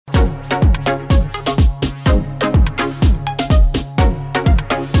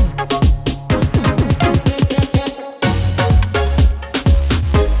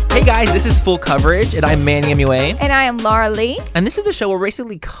This is Full Coverage, and I'm Manny MUA. And I am Laura Lee. And this is the show where we're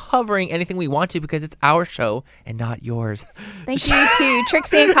basically covering anything we want to because it's our show and not yours. Thank you to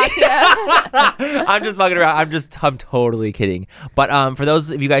Trixie and Katya. I'm just fucking around. I'm totally kidding. But for those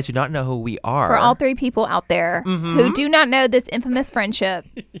of you guys who do not know who we are. For all three people out there who do not know this infamous friendship,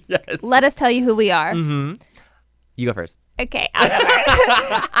 yes. Let us tell you who we are. You go first. Okay, I'll go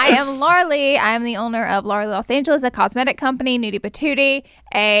first. I am Laura Lee. I am the owner of Laura Lee Los Angeles, a cosmetic company, Nudie Patootie,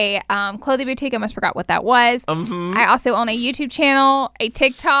 a clothing boutique. I almost forgot what that was. I also own a YouTube channel, a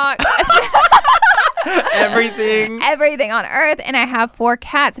TikTok. Everything on earth. And I have 4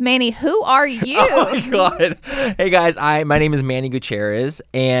 cats. Manny, who are you? Oh my God. Hey guys, my name is Manny Gutierrez,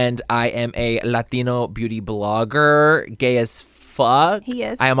 and I am a Latino beauty blogger, gay as fuck. He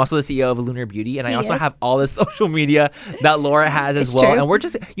is. I am also the CEO of Lunar Beauty, and I also have all the social media that Laura has as well. True. And we're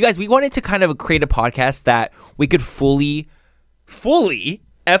just, you guys, we wanted to kind of create a podcast that we could fully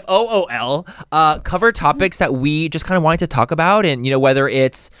FOOL, cover topics that we just kind of wanted to talk about. And, you know, whether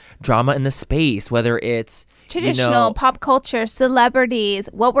it's drama in the space, whether it's traditional pop culture, celebrities,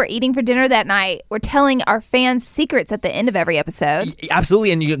 what we're eating for dinner that night. We're telling our fans secrets at the end of every episode.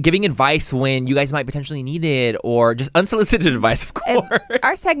 Absolutely. And you're giving advice when you guys might potentially need it, or just unsolicited advice, of course.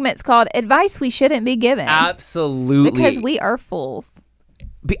 Our segment's called Advice We Shouldn't Be Given. Absolutely. Because we are fools.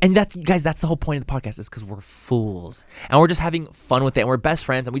 And that's, you guys, that's the whole point of the podcast, is because we're fools and we're just having fun with it, and we're best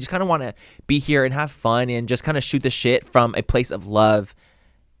friends, and we just kind of want to be here and have fun and just kind of shoot the shit from a place of love.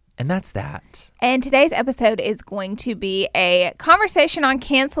 And that's that. And today's episode is going to be a conversation on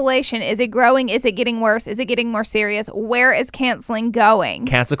cancellation. Is it growing? Is it getting worse? Is it getting more serious? Where is canceling going?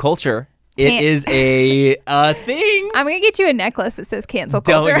 Cancel culture. It is a thing. I'm going to get you a necklace that says cancel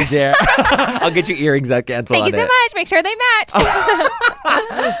culture. Don't you dare. I'll get you earrings that cancel on it. Thank you so much. Make sure they match.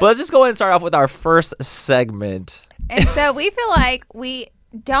 But let's just go ahead and start off with our first segment. And so we feel like we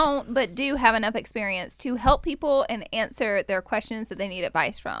don't but do have enough experience to help people and answer their questions that they need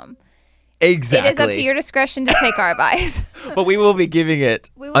advice from. Exactly. It is up to your discretion to take our advice. But we will be giving it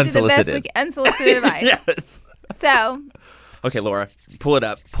We will unsolicited. do the best we can. Unsolicited advice. Yes. So. Okay, Laura, pull it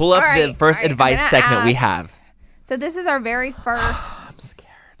up. Pull up the first advice segment we have. So this is our very first I'm scared.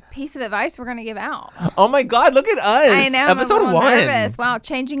 piece of advice we're going to give out. Oh my God, look at us. I know. Episode I'm a little 1. nervous. Wow,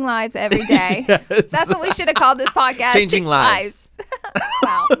 changing lives every day. Yes. That's what we should have called this podcast. Changing lives.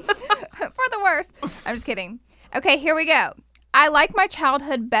 Wow. For the worst. I'm just kidding. Okay, here we go. I like my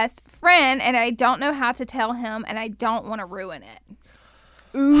childhood best friend, and I don't know how to tell him, and I don't want to ruin it.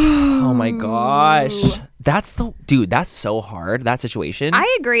 Ooh. Oh my gosh. That's so hard, that situation.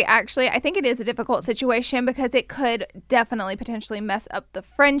 I agree, actually. I think it is a difficult situation because it could definitely potentially mess up the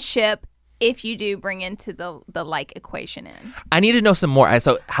friendship if you do bring into the like equation in. I need to know some more.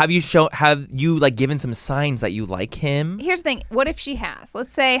 So have you like given some signs that you like him? Here's the thing. What if she has? Let's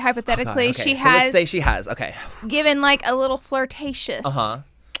say hypothetically Okay. she So has. let's say she has. Okay. Given like a little flirtatious.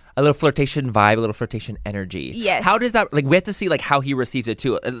 A little flirtation vibe, a little flirtation energy. Yes. How does that, like, we have to see, like, how he receives it,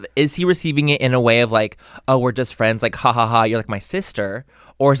 too. Is he receiving it in a way of, like, oh, we're just friends, like, ha, ha, ha, you're like my sister?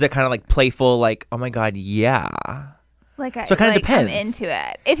 Or is it kind of, like, playful, like, oh, my God, yeah? So it kind of depends. I'm into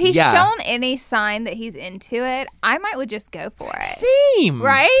it. If he's shown any sign that he's into it, I would just go for it. Same.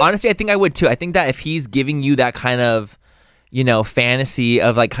 Right? Honestly, I think I would, too. I think that if he's giving you that kind of, you know, fantasy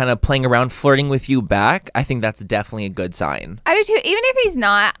of, like, kind of playing around, flirting with you back, I think that's definitely a good sign. I do too. Even if he's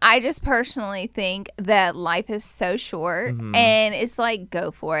not, I just personally think that life is so short and it's like,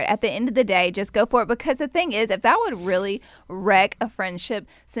 go for it. At the end of the day, just go for it. Because the thing is, if that would really wreck a friendship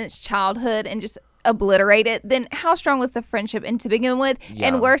since childhood and just obliterate it, then how strong was the friendship to begin with? Yeah.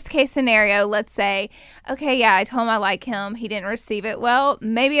 And worst case scenario, let's say, okay, yeah, I told him I like him, he didn't receive it. Well,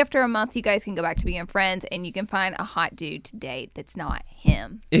 maybe after a month you guys can go back to being friends and you can find a hot dude to date that's not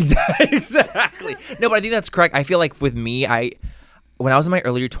him. Exactly. No, but I think that's correct. I feel like with me, when I was in my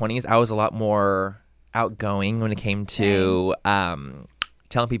earlier 20s, I was a lot more outgoing when it came to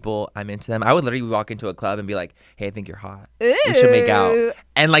telling people I'm into them. I would literally walk into a club and be like, hey, I think you're hot. Ooh. We should make out.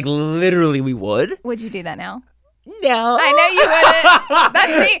 And like literally we would. Would you do that now? No. I know you wouldn't.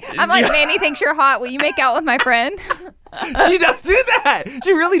 That's me. I'm like, Manny thinks you're hot. Will you make out with my friend? She does do that.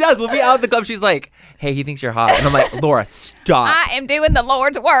 She really does. We'll be out at the club. She's like, hey, he thinks you're hot. And I'm like, Laura, stop. I am doing the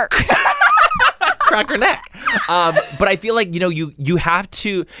Lord's work. Crack her neck. But I feel like, you know, you have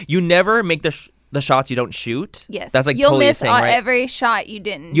to, you never make the shots you don't shoot. Yes. That's like you'll totally miss the same, right? every shot you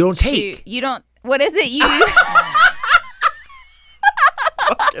didn't You don't shoot. take. You don't. What is it? You.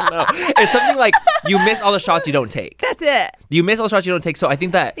 No. It's something like you miss all the shots you don't take. That's it. You miss all the shots you don't take. So I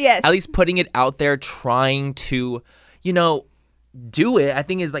think that Yes. at least putting it out there, trying to, you know, do it, I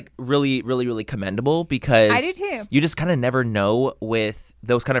think is like really, really, really commendable because I do too. You just kind of never know with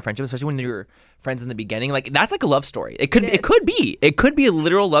those kind of friendships, especially when you're friends in the beginning. Like that's like a love story. It could be a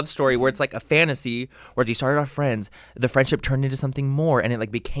literal love story where it's like a fantasy where you started off friends, the friendship turned into something more, and it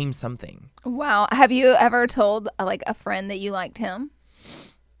like became something. Wow. Have you ever told like a friend that you liked him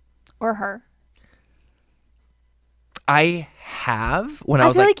or her? I have when I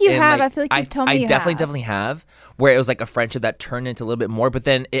was feel like like you in, have. like, I feel like you've told me I you definitely have where it was like a friendship that turned into a little bit more, but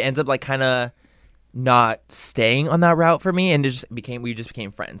then it ends up like kind of not staying on that route for me, and we just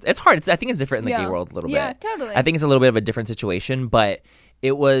became friends. It's hard. I think it's different in the gay world a little bit. Yeah, totally. I think it's a little bit of a different situation, but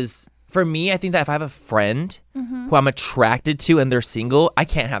it was for me. I think that if I have a friend who I'm attracted to and they're single, I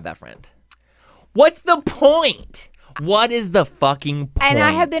can't have that friend. What's the point? What is the fucking point? And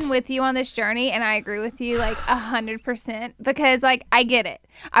I have been with you on this journey, and I agree with you like 100% because like I get it.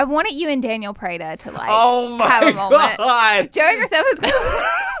 I wanted you and Daniel Prada to like have a moment. God. Joey Garceau was gonna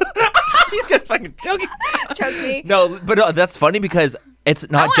He's gonna fucking choke me. No, but that's funny because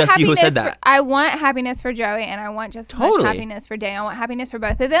it's not just you who said that. I want happiness for Joey, and I want just as much happiness for Daniel. I want happiness for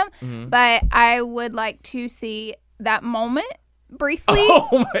both of them, but I would like to see that moment. Briefly.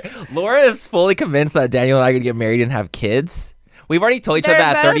 Oh my. Laura is fully convinced that Daniel and I could get married and have kids. We've already told each other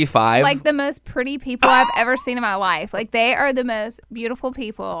that at 35. Like the most pretty people I've ever seen in my life. Like they are the most beautiful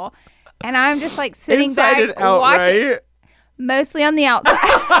people. And I'm just like sitting inside back and out, watching. right? Mostly on the outside.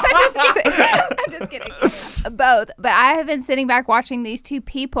 I'm just kidding. Both. But I have been sitting back watching these two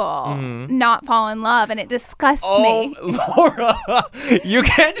people not fall in love, and it disgusts me. Laura, you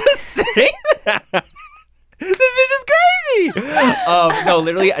can't just say that. This bitch is crazy. No,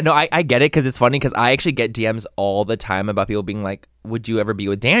 literally, no, I get it because it's funny because I actually get DMs all the time about people being like, would you ever be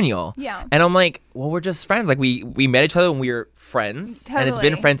with Daniel? Yeah. And I'm like, well, we're just friends. Like we met each other when we were friends. Totally. And it's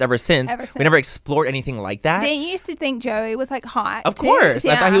been friends ever since. We never explored anything like that. Didn't you used to think Joey was like hot? Of course.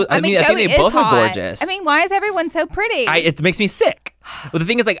 Yeah. I thought he was, I mean, Joey they both hot. are gorgeous. I mean, why is everyone so pretty? It makes me sick. But the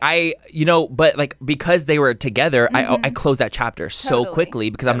thing is, like, but like because they were together, I closed that chapter so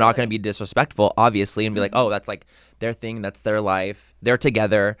quickly because I'm not going to be disrespectful, obviously, and be like, oh, that's like their thing, that's their life, they're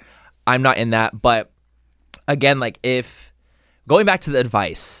together. I'm not in that. But again, like if going back to the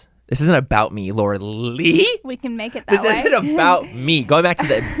advice, this isn't about me, Laura Lee. We can make it that way. This isn't about me. Going back to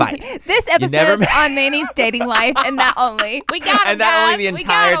the advice. This episode's on Manny's dating life and that only. We got him, and that guys. only the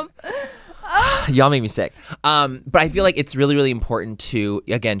entire. Oh. Y'all make me sick. But I feel like it's really, really important to,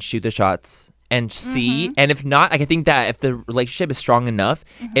 again, shoot the shots and see. And if not, like, I think that if the relationship is strong enough,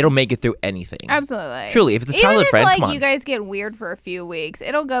 it'll make it through anything. Absolutely. Truly, if it's a childhood friend, like, come on. you guys get weird for a few weeks,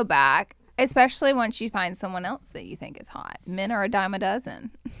 it'll go back. Especially once you find someone else that you think is hot. Men are a dime a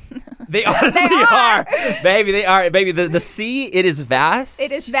dozen. They honestly are. Baby, they are. Baby, the sea, it is vast.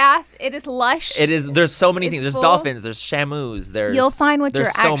 It is vast. It is lush. It is. There's so many things. There's full. Dolphins. There's shamus. You'll find what you're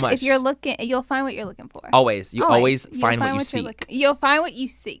so much. If you're looking, you'll find what you're looking for. Always. You always find what you seek. You'll find what you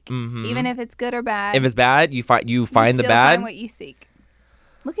seek. Even if it's good or bad. If it's bad, you find the bad. Find what you seek.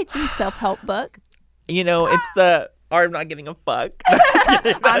 Look at you, self-help book. You know, it's the art of not giving a fuck.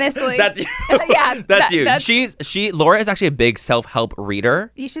 Honestly, that's you. Yeah, that's you. Laura is actually a big self-help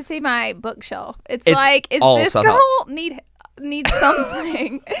reader. You should see my bookshelf. It's like, is this self-help. girl need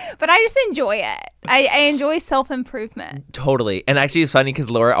something? But I just enjoy it. I enjoy self-improvement. Totally. And actually it's funny because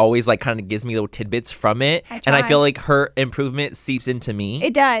Laura always like kind of gives me little tidbits from it. And I feel like her improvement seeps into me.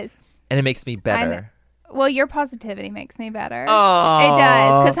 It does. And it makes me better. Well, your positivity makes me better. Oh. It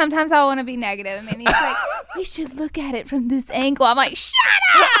does. Because sometimes I want to be negative. I mean, he's like, we should look at it from this angle. I'm like, shut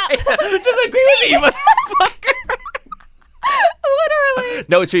up! Just agree with me, motherfucker. Literally.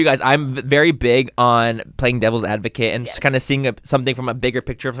 No, it's true, you guys. I'm very big on playing devil's advocate and just kind of seeing something from a bigger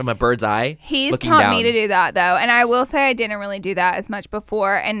picture, from a bird's eye. He's taught me to do that, though. And I will say I didn't really do that as much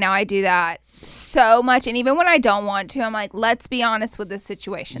before. And now I do that so much. And even when I don't want to, I'm like, let's be honest with this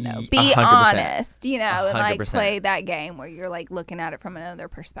situation, though. Be 100%. honest, and like 100%. play that game where you're like looking at it from another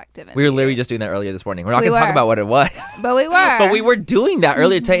perspective. We were literally just doing that earlier this morning. We're not going to talk about what it was. But we were. But we were doing that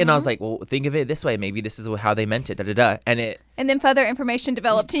earlier today. And I was like, well, think of it this way. Maybe this is how they meant it. Da, da, da. And then further information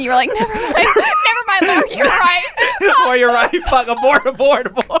developed, and you were like, never mind. Never mind, Laura, you're right. Or you're right. Fuck, abort.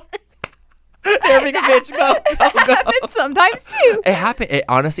 There we go, bitch. Go. Happens sometimes too. It happened.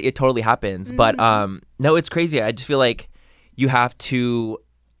 Honestly, it totally happens. But no, it's crazy. I just feel like you have to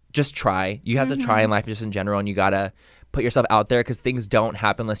just try. You have to try in life just in general, and you gotta put yourself out there because things don't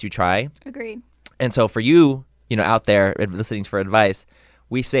happen unless you try. Agreed. And so for you, out there listening for advice,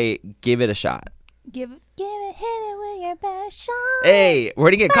 we say give it a shot. Give it, hit it with your best shot. Hey, we're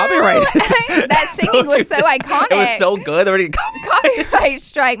gonna get copyrighted. That singing was so iconic. It was so good. We're gonna get Copyright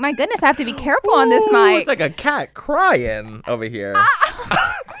strike. My goodness, I have to be careful on this mic. It's like a cat crying over here.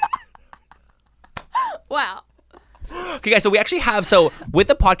 Wow. Okay, guys, so we actually have, so with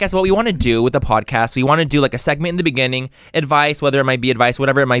the podcast, what we want to do with the podcast, we want to do like a segment in the beginning, advice, whether it might be advice,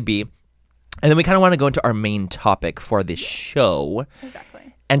 whatever it might be. And then we kind of want to go into our main topic for this show.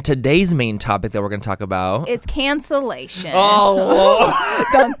 Exactly. And today's main topic that we're going to talk about is cancellation. Oh.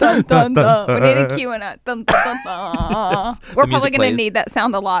 Dun, dun, dun, dun. We need a cue in it. Dun, dun, dun, dun. We're probably going to need that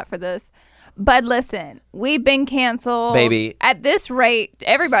sound a lot for this. But listen, we've been canceled. Baby. At this rate,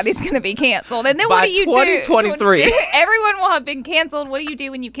 everybody's going to be canceled. And then By what do you 2023. do? Everyone will have been canceled. What do you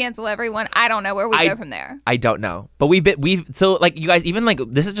do when you cancel everyone? I don't know where we go from there. I don't know. But we've so like you guys, even like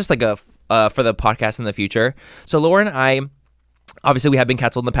this is just like a for the podcast in the future. So Laura and I, obviously we have been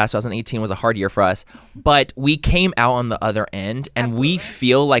canceled in the past. 2018 was a hard year for us, but we came out on the other end, and Absolutely. we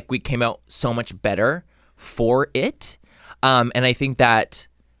feel like we came out so much better for it. And I think that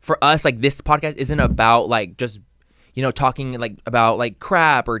for us, like this podcast isn't about like just, you know, talking like about like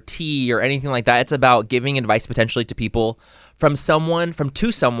crap or tea or anything like that. It's about giving advice potentially to people from two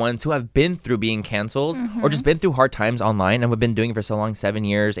someones who have been through being canceled or just been through hard times online, and we've been doing it for so long, 7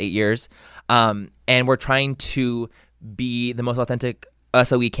 years, 8 years. And we're trying to be the most authentic us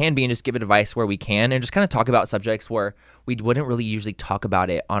that we can be and just give advice where we can and just kind of talk about subjects where we wouldn't really usually talk about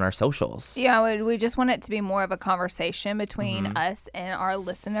it on our socials. Yeah, we just want it to be more of a conversation between us and our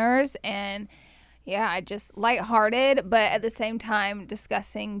listeners. And yeah, just lighthearted, but at the same time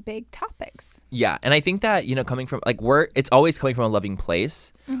discussing big topics. Yeah, and I think that, you know, coming from like it's always coming from a loving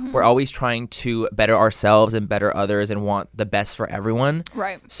place. We're always trying to better ourselves and better others and want the best for everyone.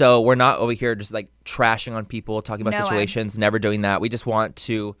 Right. So we're not over here just like trashing on people, talking about No way. situations, never doing that. We just want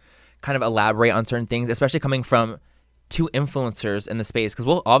to kind of elaborate on certain things, especially coming from two influencers in the space, because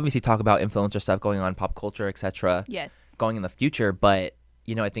we'll obviously talk about influencer stuff going on, pop culture, etc. Yes. Going in the future, but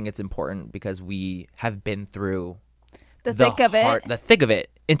you know, I think it's important because we have been through The thick of it. the thick of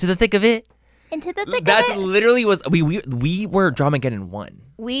it, into the thick of it. Into the thick That's of it. literally was we were Dramageddon 1.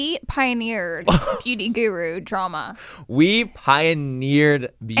 We pioneered beauty guru drama. We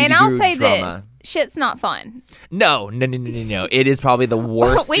pioneered beauty And I'll guru say drama. this, shit's not fun. No. It is probably the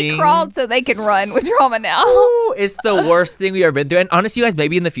worst We thing. crawled so they can run with drama now. Ooh, it's the worst thing we've ever been through. And honestly, you guys,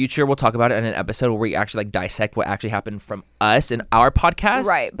 maybe in the future we'll talk about it in an episode where we actually like dissect what actually happened from us in our podcast.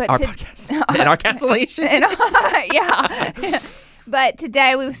 Right, but our podcast and our cancellation. Yeah. But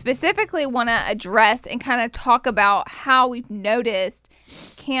today we specifically want to address and kind of talk about how we've noticed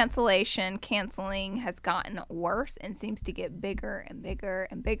canceling has gotten worse and seems to get bigger and bigger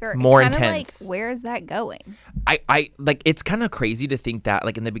and bigger. More and intense. Like, where is that going? I like, it's kind of crazy to think that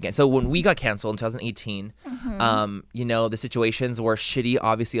like in the beginning. So when we got canceled in 2018, you know, the situations were shitty,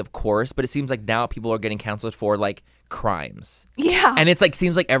 obviously, of course, but it seems like now people are getting canceled for like crimes. Yeah. And it's like,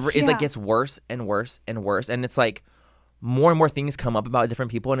 seems like it Yeah. like gets worse and worse and worse. And it's like more and more things come up about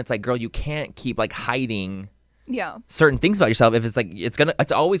different people. And it's like, girl, you can't keep like hiding Yeah. certain things about yourself. If it's like,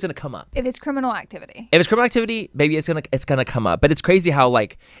 it's always gonna come up. If it's criminal activity. If it's criminal activity, baby, it's gonna come up. But it's crazy how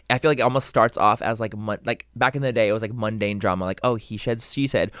like I feel like it almost starts off as like like back in the day it was like mundane drama, like oh he said she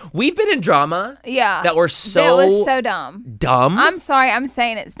said. We've been in drama Yeah. that were That was so dumb. dumb. I'm sorry, I'm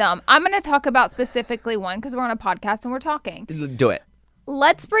saying it's dumb. I'm going to talk about specifically one because we're on a podcast and we're talking. Do it.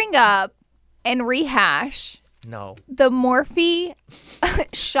 Let's bring up and rehash No. the Morphe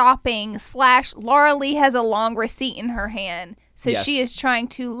shopping / Laura Lee has a long receipt in her hand. So Yes. she is trying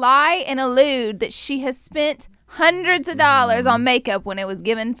to lie and allude that she has spent hundreds of dollars on makeup when it was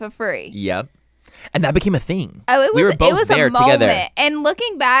given for free. Yep. And that became a thing. Oh, we were both it was there a moment. together. And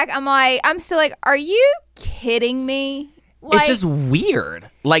looking back, I'm still like, are you kidding me? Like, It's just weird.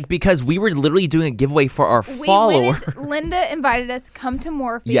 Like because we were literally doing a giveaway for our followers. Linda invited us to come to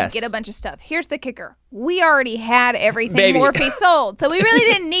Morphe Yes. and get a bunch of stuff. Here's the kicker. We already had everything Baby. Morphe sold. So we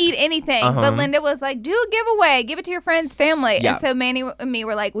really didn't need anything. But Linda was like, do a giveaway. Give it to your friends, family. Yeah. And so Manny and me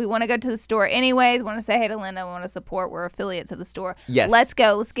were like, we want to go to the store anyways. Want to say hey to Linda. We want to support. We're affiliates of the store. Yes. Let's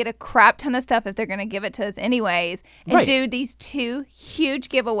go. Let's get a crap ton of stuff if they're going to give it to us anyways. And Right. do these 2 huge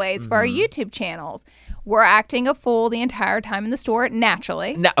giveaways for our YouTube channels. We're acting a fool the entire time in the store,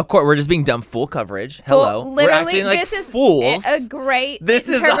 naturally. Now, of course, we're just being dumb full coverage. Hello. Full- We're literally, acting like this is fools. a great This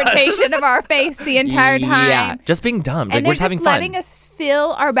is interpretation us. of our face the entire time. Yeah, just being dumb. Like And we're they're just having just fun. letting us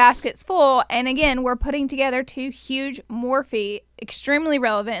fill our baskets full. And again, we're putting together 2 huge Morphe, extremely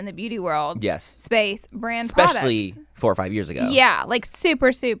relevant in the beauty world Yes. space brand Especially products. 4 or 5 years ago. Yeah, like super,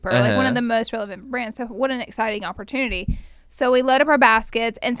 like one Uh-huh. of the most relevant brands. So what an exciting opportunity. So we load up our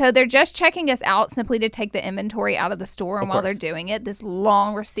baskets. And so they're just checking us out simply to take the inventory out of the store. And while they're doing it, this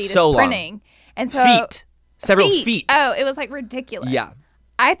long receipt is printing. Long. And so several feet. Oh, it was like ridiculous. Yeah.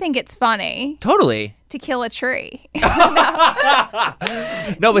 I think it's funny. Totally. To kill a tree. No,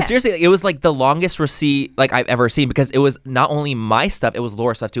 but seriously, it was like the longest receipt like I've ever seen because it was not only my stuff, it was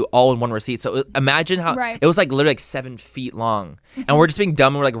Laura's stuff too, all in one receipt. So imagine how it was like literally like 7 feet long, and we're just being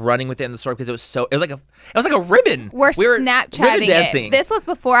dumb. And we're like running with it in the store because it was like a ribbon. We were Snapchatting it. This was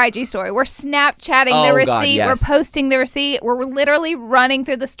before IG story. We're Snapchatting the receipt. God, yes. We're posting the receipt. We're literally running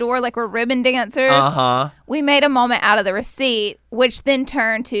through the store like we're ribbon dancers. We made a moment out of the receipt, which then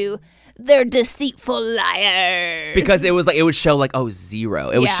turned to they're deceitful liars. Because it was like it would show like zero.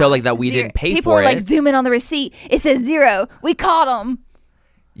 It would show like that we didn't pay People for it. People were like zoom in on the receipt. It says 0. We caught them.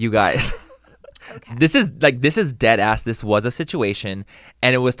 You guys. Okay. This is dead ass. This was a situation,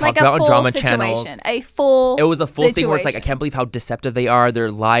 and it was talked about on drama channels. A full. It was a full thing where it's like I can't believe how deceptive they are.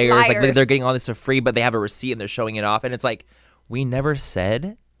 They're liars. Like they're getting all this for free, but they have a receipt and they're showing it off. And it's like we never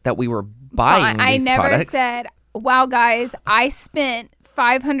said that we were buying these products. I never said, "Wow, guys, I spent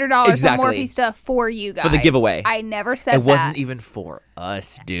 $500 on Morphe stuff for you guys." For the giveaway. I never said that. It wasn't even for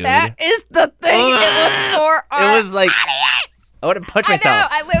us, dude. That is the thing. It was for our It was like, I want to punch myself.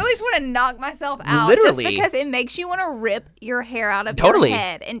 I know. I always want to knock myself out. Literally. Just because it makes you want to rip your hair out of your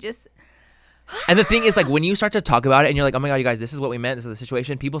head and just... And the thing is, like, when you start to talk about it and you're like, oh my God, you guys, this is what we meant. This is the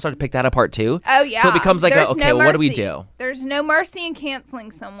situation. People start to pick that apart too. Oh, yeah. So it becomes like, okay, well, what do we do? There's no mercy in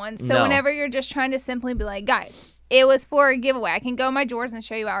canceling someone. So whenever you're just trying to simply be like, guys, it was for a giveaway. I can go in my drawers and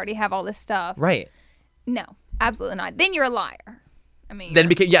show you I already have all this stuff. Right. No, absolutely not. Then you're a liar. I mean, then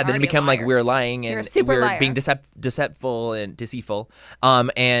it became like we're lying and we're liar. being deceitful and deceitful.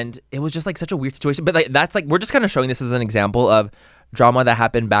 And it was just like such a weird situation. But like that's like we're just kind of showing this as an example of drama that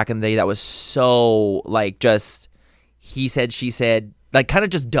happened back in the day that was so like just he said, she said, like kind of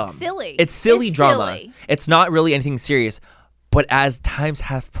just dumb. Silly. It's silly drama. Silly. It's not really anything serious. But as times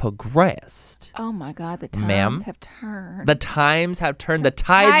have progressed, oh my God, the times have turned. The times have turned. The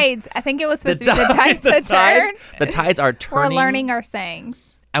tides. I think it was supposed to be the tides have turned. The tides are turning. We're learning our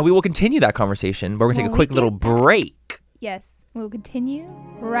sayings. And we will continue that conversation, but we're going to take a quick little break. Yes, we'll continue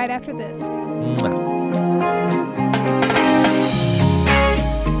right after this.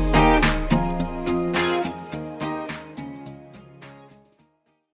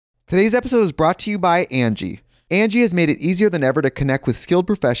 Today's episode is brought to you by Angie. Angie has made it easier than ever to connect with skilled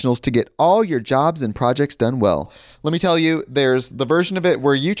professionals to get all your jobs and projects done well. Let me tell you, there's the version of it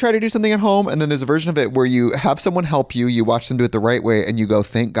where you try to do something at home, and then there's a version of it where you have someone help you, you watch them do it the right way, and you go,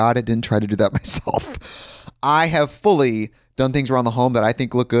 thank God I didn't try to do that myself. I have fully done things around the home that I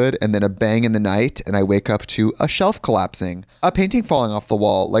think look good, and then a bang in the night, and I wake up to a shelf collapsing, a painting falling off the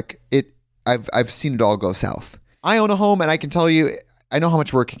wall. I've seen it all go south. I own a home, and I can tell you, I know how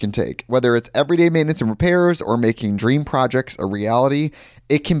much work it can take. Whether it's everyday maintenance and repairs or making dream projects a reality,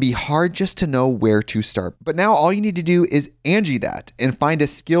 it can be hard just to know where to start. But now all you need to do is Angie that and find a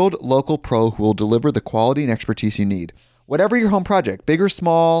skilled local pro who will deliver the quality and expertise you need. Whatever your home project, big or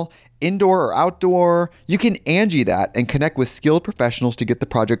small, indoor or outdoor, you can Angie that and connect with skilled professionals to get the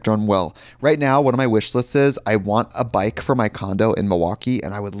project done well. Right now, one of my wish lists is I want a bike for my condo in Milwaukee,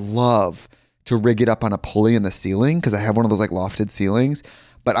 and I would love to rig it up on a pulley in the ceiling because I have one of those like lofted ceilings,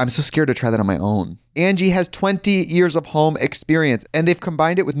 but I'm so scared to try that on my own. Angie has 20 years of home experience, and they've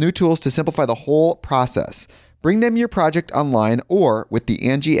combined it with new tools to simplify the whole process. Bring them your project online or with the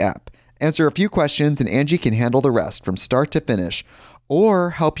Angie app. Answer a few questions and Angie can handle the rest from start to finish,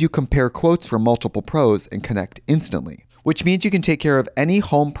 or help you compare quotes from multiple pros and connect instantly, which means you can take care of any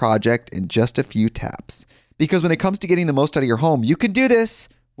home project in just a few taps. Because when it comes to getting the most out of your home, you can do this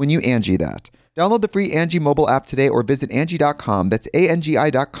when you Angie that. Download the free Angie mobile app today or visit Angie.com. That's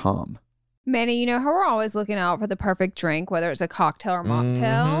ANGI.com. Manny, you know how we're always looking out for the perfect drink, whether it's a cocktail or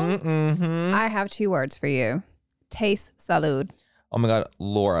mocktail? I have 2 words for you. Taste salud. Oh my God,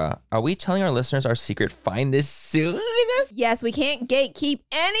 Laura, are we telling our listeners our secret find this soon? Yes, we can't gatekeep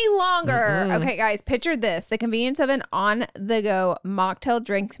any longer. Okay, guys, picture this. The convenience of an on-the-go mocktail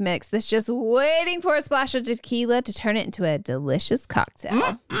drink mix that's just waiting for a splash of tequila to turn it into a delicious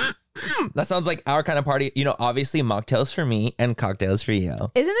cocktail. That sounds like our kind of party. You know, obviously mocktails for me and cocktails for you.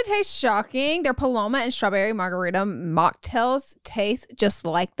 Isn't the taste shocking? Their Paloma and strawberry margarita mocktails taste just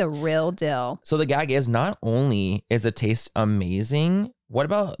like the real deal. So the gag is not only is the taste amazing, what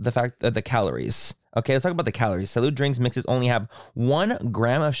about the fact that the calories? Okay, let's talk about the calories. Salud drinks mixes only have 1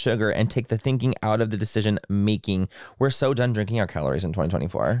 gram of sugar and take the thinking out of the decision making. We're so done drinking our calories in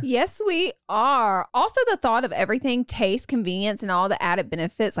 2024. Yes, we are. Also, the thought of everything, taste, convenience, and all the added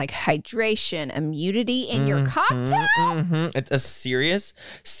benefits like hydration, immunity in your cocktail. It's a serious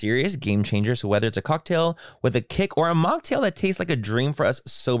game changer. So whether it's a cocktail with a kick or a mocktail that tastes like a dream for us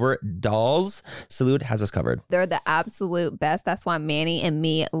sober dolls, Salud has us covered. They're the absolute best. That's why Manny and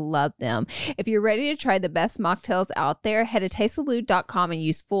me love them. If you're ready to try the best mocktails out there, head to tastesalud.com and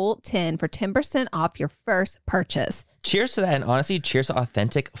use full10 for 10% off your first purchase. Cheers to that, and honestly, cheers to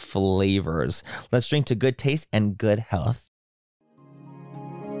authentic flavors. Let's drink to good taste and good health.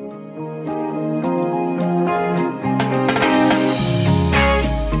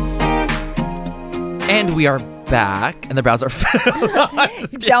 And we are back, and the brows are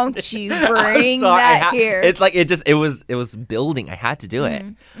Don't you bring that here. It's like it was building. I had to do it.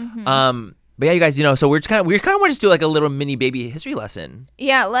 But yeah, you guys, so we kind of want to just do like a little mini baby history lesson.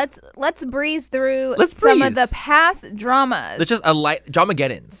 Yeah, let's breeze through some of the past dramas. Let's just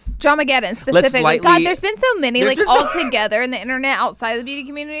Dramageddons. Dramageddon specifically. God, there's been so many all together in the internet outside of the beauty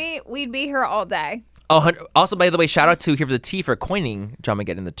community. We'd be here all day. Oh, also, by the way, shout out to Here for the Tea for coining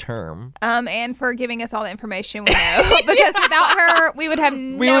Dramageddon the term. And for giving us all the information we know. Because without her, we would have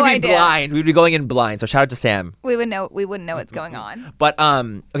no idea. We would be blind. We would be going in blind. So shout out to Sam. We wouldn't know what's going on. But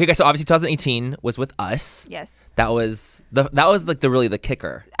okay, guys. So obviously, 2018 was with us. Yes. That was like the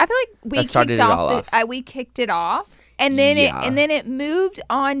kicker. I feel like we kicked it off. And then it moved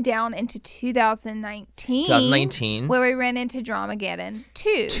on down into 2019. Where we ran into Dramageddon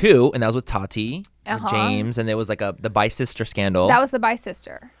 2. And that was with Tati, with James, and there was like the bi-sister scandal. That was the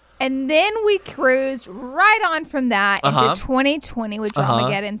bi-sister. And then we cruised right on from that into 2020 with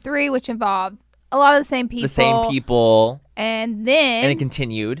Dramageddon 3, which involved a lot of the same people. And then it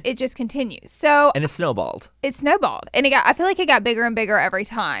continued. It just continues. So and it snowballed. And I feel like it got bigger and bigger every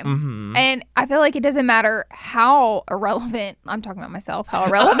time. And I feel like it doesn't matter how irrelevant, I'm talking about myself, how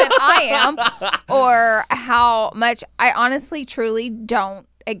irrelevant I am, or how much I honestly truly don't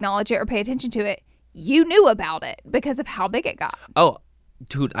acknowledge it or pay attention to it. You knew about it because of how big it got. Oh,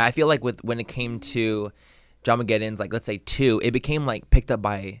 dude, I feel like when it came to Dramageddon's, like let's say 2, it became like picked up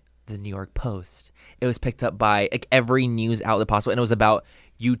by the New York Post. It was picked up by like every news outlet possible, and it was about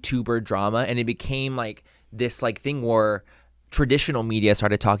YouTuber drama, and it became like this like thing where traditional media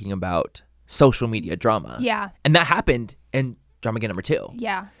started talking about social media drama. Yeah. And that happened in Dramageddon number 2.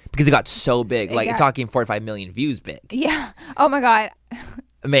 Yeah. Because it got so big, talking 45 million views big. Yeah. Oh my God.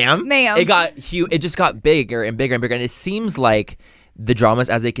 Ma'am. It got huge. It just got bigger and bigger and bigger, and it seems like the dramas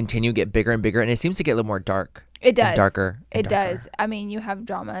as they continue get bigger and bigger, and it seems to get a little more dark. It does. Darker. It does. I mean, you have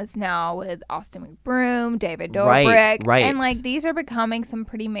dramas now with Austin McBroom, David Dobrik. Right. And like these are becoming some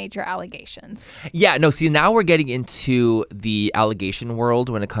pretty major allegations. Yeah, no, see, now we're getting into the allegation world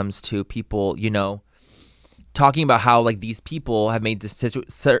when it comes to people, talking about how like these people have made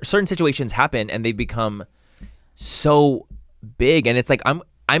certain situations happen and they've become so big. And it's like,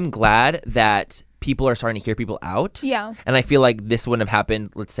 I'm glad that people are starting to hear people out. Yeah. And I feel like this wouldn't have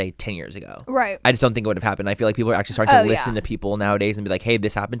happened, let's say, 10 years ago. Right. I just don't think it would have happened. I feel like people are actually starting to listen to people nowadays and be like, hey,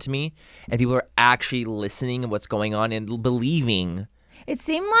 this happened to me. And people are actually listening to what's going on and believing. It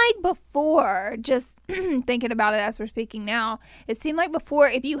seemed like before, just thinking about it as we're speaking now, it seemed like before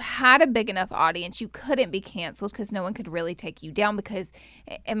if you had a big enough audience, you couldn't be canceled because no one could really take you down because,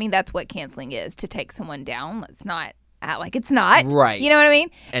 I mean, that's what canceling is, to take someone down. Let's not act like it's not. Right. You know what I mean?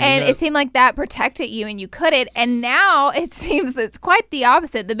 And it seemed like that protected you and you couldn't. And now it seems it's quite the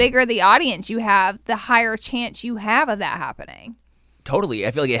opposite. The bigger the audience you have, the higher chance you have of that happening. Totally.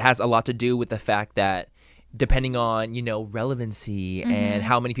 I feel like it has a lot to do with the fact that depending on, relevancy and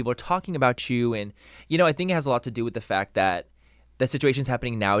how many people are talking about you. And, I think it has a lot to do with the fact that the situations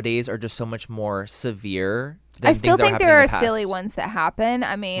happening nowadays are just so much more severe than I still things that think were there are happening in the silly ones that happen.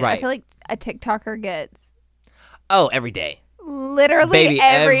 I mean, I feel like a TikToker gets... Oh, every day. Literally Baby,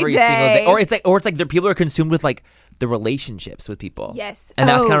 every single day. Or it's like the people are consumed with like the relationships with people. Yes. And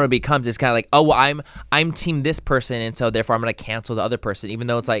that's kind of what it becomes. It's kind of like, oh, well, I'm team this person, and so therefore I'm going to cancel the other person, even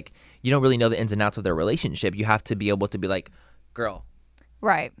though it's like you don't really know the ins and outs of their relationship. You have to be able to be like, girl.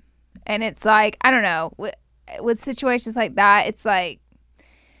 Right. And it's like, I don't know, with situations like that, it's like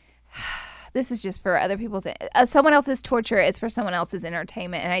this is just for other people's, someone else's torture is for someone else's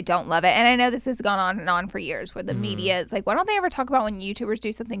entertainment, and I don't love it. And I know this has gone on and on for years where the media is like, why don't they ever talk about when YouTubers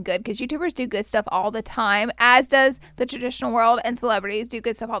do something good? Because YouTubers do good stuff all the time, as does the traditional world, and celebrities do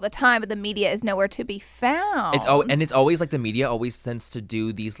good stuff all the time, but the media is nowhere to be found. It's always like the media always tends to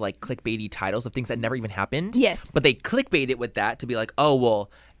do these like clickbaity titles of things that never even happened. Yes. But they clickbait it with that to be like, oh,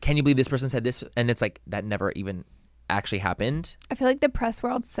 well, can you believe this person said this? And it's like, that never even actually happened. I feel like the press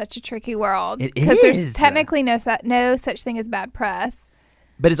world's such a tricky world. It because is. there's technically no such thing as bad press.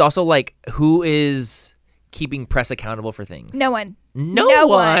 But it's also like, who is keeping press accountable for things? No one. No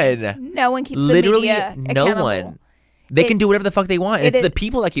one. No one keeps Literally the media accountable. no one. They can do whatever the fuck they want. It's the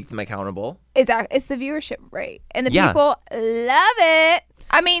people that keep them accountable. Exactly. It's the viewership rate. And the people love it.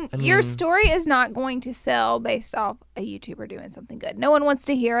 I mean, your story is not going to sell based off a YouTuber doing something good. No one wants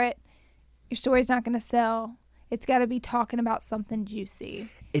to hear it. Your story's not going to sell. It's got to be talking about something juicy.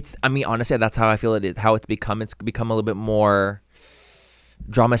 Honestly, that's how I feel it is. How it's become. It's become a little bit more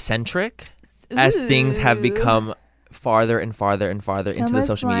drama-centric as things have become farther and farther and farther into the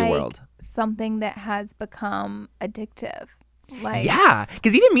social media world. Something that has become addictive. Like, yeah,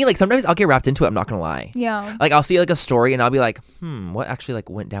 because even me, like sometimes I'll get wrapped into it. I'm not gonna lie. Yeah. Like I'll see like a story and I'll be like, what actually like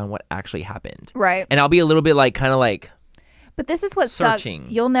went down? What actually happened? Right. And I'll be a little bit like kind of like. But this is what searching.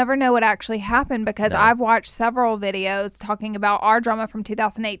 Sucks. You'll never know what actually happened because I've watched several videos talking about our drama from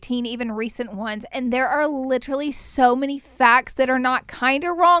 2018, even recent ones, and there are literally so many facts that are not kind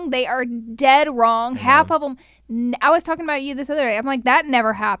of wrong. They are dead wrong. Half of them. I was talking about you this other day. I'm like, that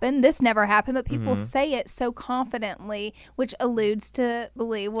never happened. This never happened. But people say it so confidently, which alludes to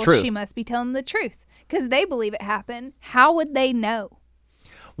believe, well, truth. She must be telling the truth because they believe it happened. How would they know?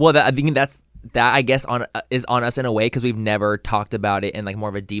 Well, I think that I guess is on us in a way because we've never talked about it in like more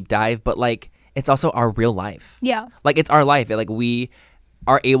of a deep dive. But like, it's also our real life. Yeah. Like it's our life. Like we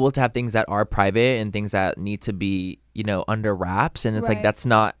are able to have things that are private and things that need to be, under wraps. And it's like, that's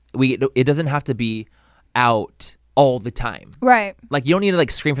not, it doesn't have to be out all the time. Right. Like you don't need to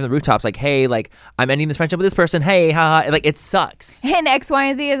like scream from the rooftops like, hey, like I'm ending this friendship with this person. Hey, haha. Like it sucks. And X, Y,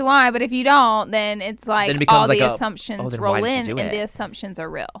 and Z is Y. But if you don't, then it's like then it all like the assumptions roll in and the assumptions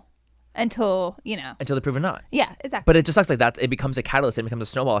are real. Until they're proven not. Yeah, exactly. But it just sucks like that. It becomes a catalyst. It becomes a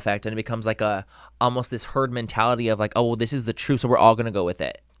snowball effect, and it becomes like almost this herd mentality of like, oh, well, this is the truth, so we're all gonna go with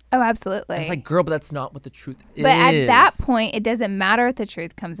it. Oh, absolutely. And it's like, girl, but that's not what the truth is. But at that point, it doesn't matter if the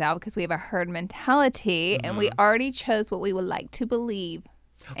truth comes out because we have a herd mentality, and we already chose what we would like to believe.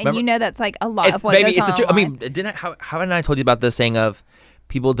 And remember, that's like a lot of what goes on. It's the truth. I mean, haven't I told you about the saying of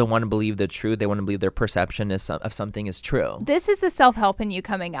people don't want to believe the truth. They want to believe their perception of something is true. This is the self-help in you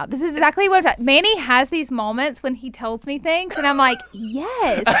coming out. This is exactly what Manny has these moments when he tells me things and I'm like,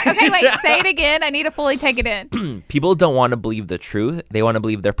 yes. Okay, wait, say it again. I need to fully take it in. People don't want to believe the truth. They want to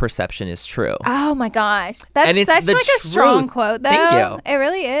believe their perception is true. Oh my gosh. That's such like a strong quote though. Thank you. It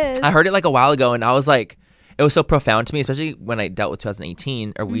really is. I heard it like a while ago and I was like, it was so profound to me, especially when I dealt with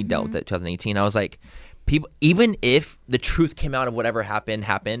 2018 or we dealt with it 2018. I was like, people, even if the truth came out of whatever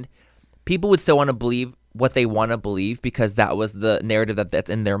happened, people would still want to believe what they want to believe because that was the narrative that's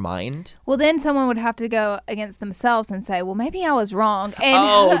in their mind. Well, then someone would have to go against themselves and say, well, maybe I was wrong. And,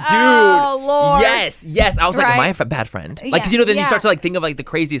 oh, dude. Oh, Lord. Yes. I was like, am I a bad friend? Like, cause, then you start to like think of like the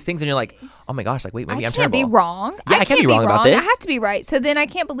craziest things and you're like, oh my gosh, like, wait, maybe I'm terrible. I can't be wrong. Yeah, I can't be wrong about this. I have to be right. So then I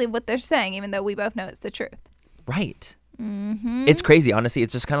can't believe what they're saying, even though we both know it's the truth. Right. It's crazy, honestly.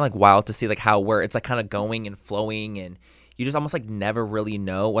 It's just kind of like wild to see like how it's like kind of going and flowing and you just almost like never really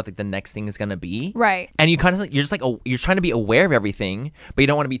know what like the next thing is going to be. Right. And you kind of you're just like, you're trying to be aware of everything, but you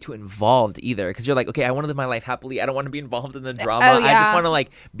don't want to be too involved either because you're like, okay, I want to live my life happily. I don't want to be involved in the drama. Oh, yeah. I just want to like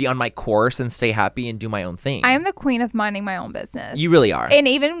be on my course and stay happy and do my own thing. I am the queen of minding my own business. You really are. And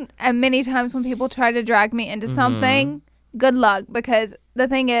even many times when people try to drag me into something, good luck, because the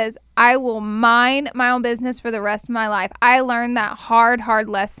thing is, I will mind my own business for the rest of my life. I learned that hard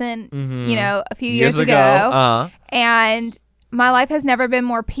lesson, a few years ago. And my life has never been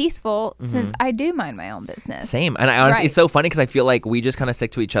more peaceful since I do mind my own business. Same. And I honestly, it's so funny because I feel like we just kind of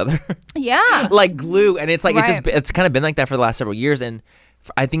stick to each other. Yeah. Like glue. And it's like, it's kind of been like that for the last several years. And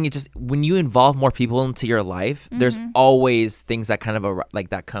I think it just, when you involve more people into your life, there's always things that kind of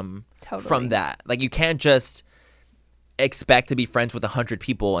that come from that. Like you can't just expect to be friends with 100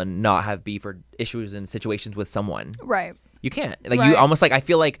 people and not have beef or issues and situations with someone. Right. You can't. Like you almost like, I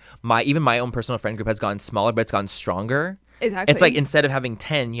feel like my own personal friend group has gotten smaller, but it's gotten stronger. Exactly. It's like instead of having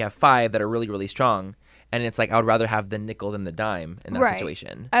 10, you have 5 that are really, really strong. And it's like I would rather have the nickel than the dime in that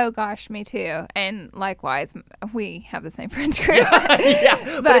situation. Oh gosh, me too. And likewise, we have the same friends group.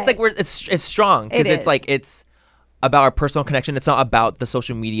 Yeah, but it's like it's strong because it's like about our personal connection. It's not about the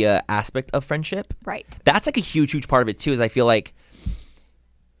social media aspect of friendship. Right. That's like a huge part of it too, is I feel like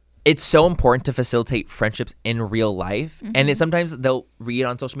it's so important to facilitate friendships in real life. And sometimes they'll read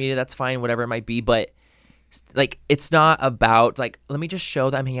on social media, that's fine, whatever it might be, but like it's not about like, let me just show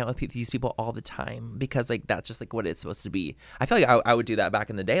that I'm hanging out with these people all the time, because like that's just like what it's supposed to be. I feel like I would do that back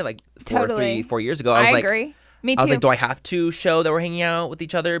in the day, like 4 years ago. I agree. Me too. I was like, do I have to show that we're hanging out with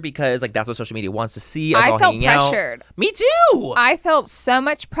each other because like that's what social media wants to see us I all felt hanging pressured. out? Me too. I felt so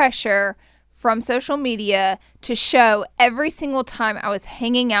much pressure from social media to show every single time I was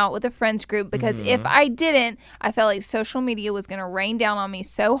hanging out with a friends group, because if I didn't, I felt like social media was going to rain down on me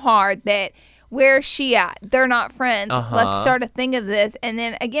so hard that where's she at? They're not friends. Let's start a thing of this. And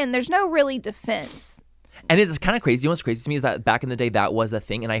then again, there's no really defense. And it's kind of crazy. You know what's crazy to me is that back in the day that was a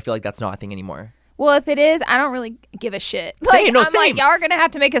thing, and I feel like that's not a thing anymore. Well, if it is, I don't really give a shit. Same, I'm like, y'all are going to have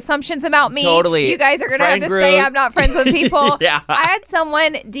to make assumptions about me. Totally. You guys are going to have to Friend say group. I'm not friends with people. Yeah. I had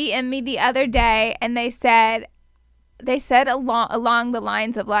someone DM me the other day, and they said along the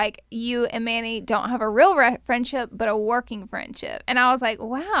lines of like, you and Manny don't have a real friendship, but a working friendship. And I was like,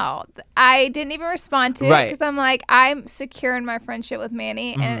 wow. I didn't even respond to it because I'm like, I'm secure in my friendship with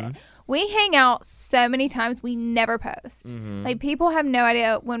Manny. And we hang out so many times, we never post. Like, people have no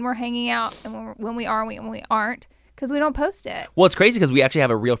idea when we're hanging out and when we are and when we aren't, because we don't post it. Well, it's crazy because we actually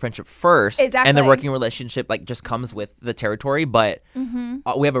have a real friendship first. Exactly. And the working relationship like just comes with the territory. But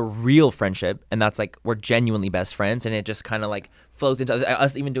we have a real friendship, and that's like we're genuinely best friends, and it just kind of like flows into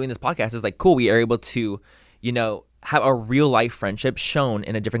us. Even doing this podcast is like cool. We are able to, you know, have a real life friendship shown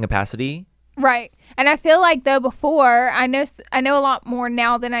in a different capacity. Right. And I feel like, though, before, I know a lot more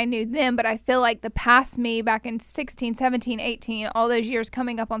now than I knew then, but I feel like the past me back in 16, 17, 18, all those years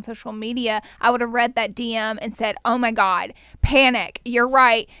coming up on social media, I would have read that DM and said, oh my God, panic. You're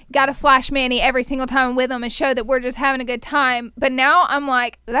right. Got to flash Manny every single time I'm with him and show that we're just having a good time. But now I'm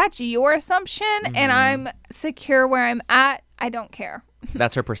like, that's your assumption, and I'm secure where I'm at. I don't care.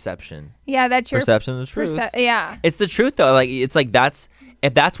 That's her perception. Yeah, that's your perception of the truth. Yeah. It's the truth though. Like it's like that's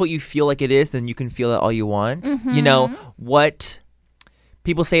if that's what you feel like it is, then you can feel it all you want. You know, what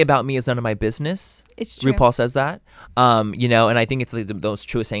people say about me is none of my business. It's true. RuPaul says that. You know, and I think it's like the most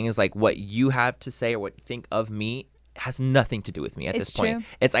truest saying is like what you have to say or what you think of me has nothing to do with me at this point. True.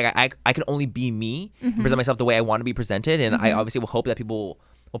 It's like I can only be me, present myself the way I want to be presented, and I obviously will hope that people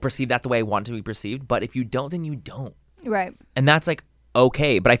will perceive that the way I want to be perceived. But if you don't, then you don't. Right. And that's like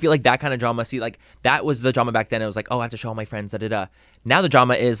okay, but I feel like that kind of drama, see, like that was the drama back then. It was like, oh, I have to show all my friends, da-da-da. Now the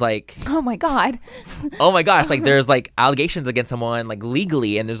drama is like, oh my God. oh my gosh, like there's like allegations against someone like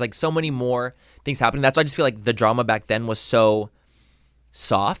legally, and there's like so many more things happening. That's why I just feel like the drama back then was so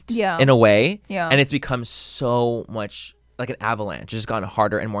soft in a way, and it's become so much like an avalanche. It's just gotten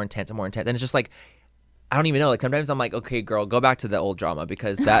harder and more intense, and it's just like, I don't even know. Like sometimes I'm like, okay, girl, go back to the old drama,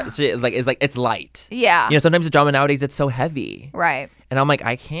 because that shit is like it's light. Yeah. You know, sometimes the drama nowadays it's so heavy. Right. And I'm like,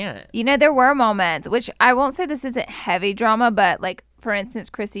 I can't. You know, there were moments, which I won't say this isn't heavy drama, but like for instance,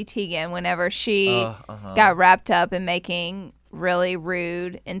 Chrissy Teigen, whenever she got wrapped up in making really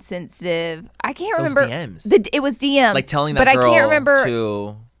rude, insensitive. I can't remember. DMs. It was DMs. Like telling that but girl I can't remember.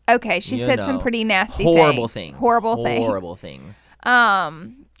 to. Okay, she said some pretty nasty horrible things. things. Horrible things.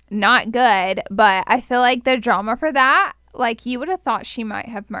 Not good, but I feel like the drama for that, like you would have thought she might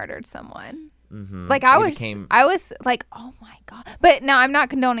have murdered someone. Like I was like, oh my God. But no, I'm not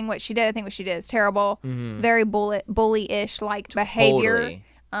condoning what she did. I think what she did is terrible. Very bully-ish like behavior.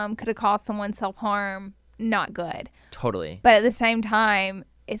 Could have caused someone self-harm. Not good. Totally. But at the same time,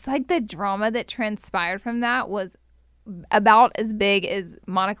 it's like the drama that transpired from that was about as big as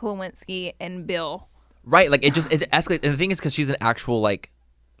Monica Lewinsky and Bill. Right. Like it escalates. And the thing is, because she's an actual like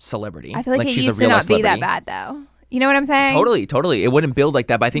celebrity. I feel like it she's used a real to not be celebrity. that bad though. You know what I'm saying? Totally. It wouldn't build like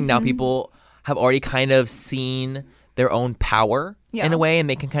that. But I think now people have already kind of seen their own power in a way, and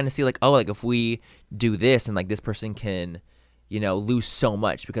they can kind of see like, oh, like if we do this, and like this person can, you know, lose so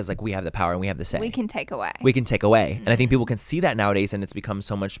much because like we have the power and we have the say. We can take away. And I think people can see that nowadays, and it's become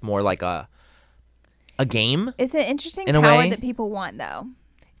so much more like a game. It's an interesting in a power way that people want though.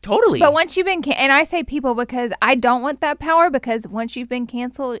 Totally. But once you've been and I say people because I don't want that power, because once you've been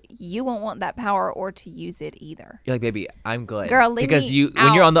canceled, you won't want that power or to use it either. You're like, baby, I'm good. Girl, leave because me you out.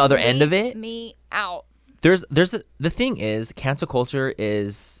 when you're on the other end of it, Leave me out. There's the thing is, cancel culture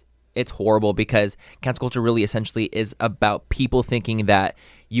it's horrible, because cancel culture really essentially is about people thinking that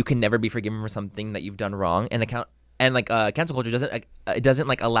you can never be forgiven for something that you've done wrong, and cancel culture doesn't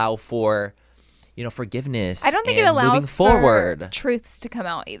like allow for forgiveness. I don't think it and moving allows forward. for truths to come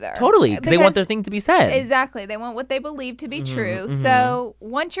out either. Totally, because they want their thing to be said. Exactly. They want what they believe to be true. So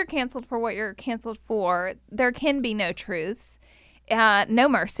once you're canceled for what you're canceled for, there can be no truths, no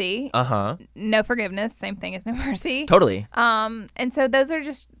mercy, no forgiveness. Same thing as no mercy. Totally. And so those are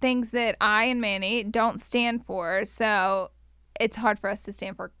just things that I and Manny don't stand for. So it's hard for us to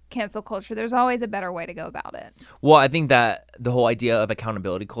stand for cancel culture. There's always a better way to go about it. Well, I think that the whole idea of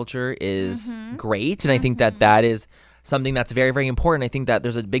accountability culture is great. And I think that that is something that's very, very important. I think that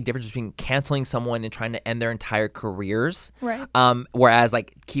there's a big difference between canceling someone and trying to end their entire careers. Right. Whereas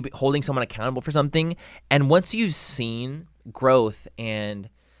like holding someone accountable for something. And once you've seen growth and,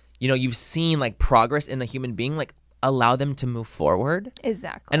 you've seen like progress in a human being, like allow them to move forward.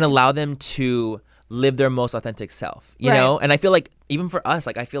 Exactly. And allow them to live their most authentic self, you Right. know? And I feel like even for us,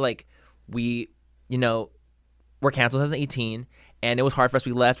 like I feel like we, were canceled in 2018 and it was hard for us.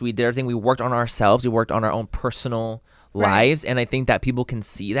 We left, we did everything. We worked on ourselves. We worked on our own personal lives. And I think that people can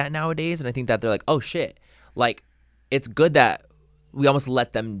see that nowadays. And I think that they're like, oh shit, like it's good that we almost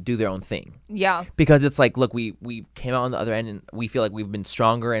let them do their own thing. Yeah. Because it's like, look, we came out on the other end and we feel like we've been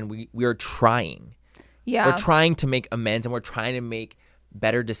stronger and we are trying. Yeah. We're trying to make amends and we're trying to make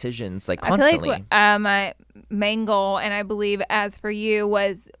better decisions like constantly. I feel like my main goal, and I believe as for you,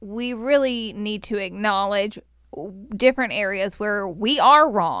 was we really need to acknowledge different areas where we are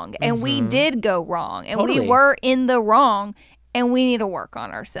wrong and we did go wrong and we were in the wrong and we need to work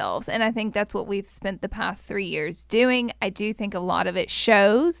on ourselves. And I think that's what we've spent the past 3 years doing. I do think a lot of it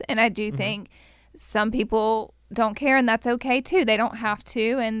shows, and I do think some people don't care, and that's okay too. They don't have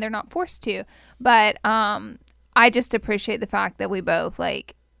to and they're not forced to. But I just appreciate the fact that we both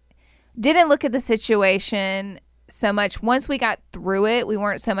didn't look at the situation so much. Once we got through it, we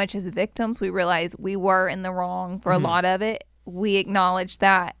weren't so much as victims. We realized we were in the wrong for a lot of it. We acknowledged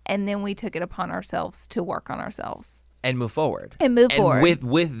that, and then we took it upon ourselves to work on ourselves. And move forward.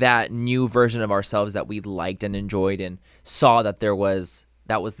 With that new version of ourselves that we liked and enjoyed and saw that was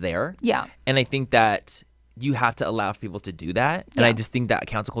there. Yeah. And I think that you have to allow people to do that. And I just think that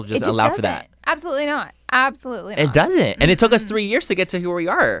cancel culture doesn't allow for that. Absolutely not. Absolutely not. It doesn't. And it took us 3 years to get to where we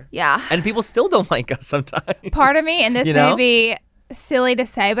are. Yeah. And people still don't like us sometimes. Part of me, and this may be silly to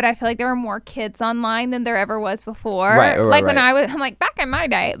say, but I feel like there were more kids online than there ever was before. Right. When I was, I'm like, back in my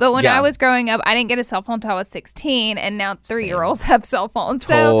day, but when I was growing up, I didn't get a cell phone until I was 16, and now 3-year-olds have cell phones.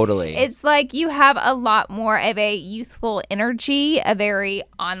 Totally. So it's like you have a lot more of a youthful energy, a very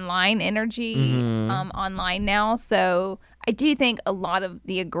online energy online now. So I do think a lot of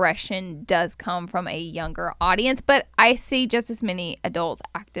the aggression does come from a younger audience, but I see just as many adults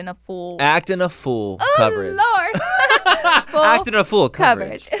acting a fool. Acting a fool coverage. Oh, Lord. Acting a fool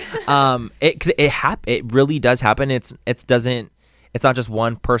coverage. It really does happen. It's not just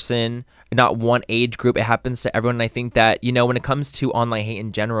one person, not one age group. It happens to everyone. And I think that, when it comes to online hate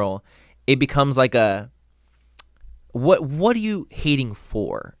in general, it becomes like what are you hating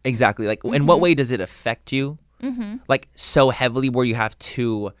for? Exactly. Like, in what way does it affect you? Like so heavily where you have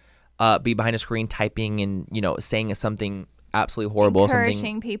to be behind a screen typing and saying something absolutely horrible,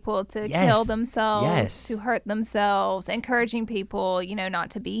 encouraging people to kill themselves, to hurt themselves, encouraging people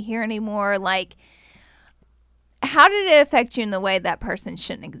not to be here anymore. Like, how did it affect you in the way that person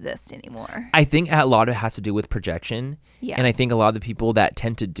shouldn't exist anymore? I think a lot of it has to do with projection. And I think a lot of the people that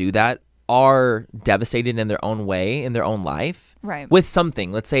tend to do that are devastated in their own way, in their own life, with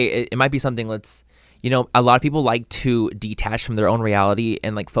something. Let's say it might be something. A lot of people like to detach from their own reality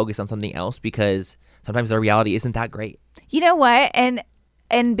and focus on something else because sometimes their reality isn't that great. You know what?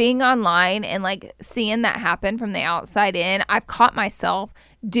 And being online and seeing that happen from the outside in, I've caught myself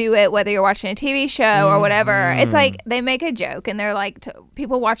do it, whether you're watching a TV show or whatever. It's like they make a joke and they're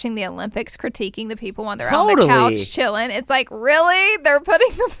people watching the Olympics critiquing the people when they're on the couch chilling. It's like, really? They're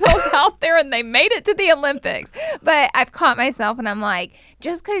putting themselves out there and they made it to the Olympics. But I've caught myself and I'm like,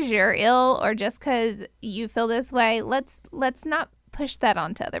 just because you're ill or just because you feel this way, let's not push that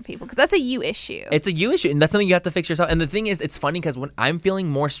onto other people because that's a you issue. It's a you issue, and that's something you have to fix yourself. And the thing is, it's funny because when I'm feeling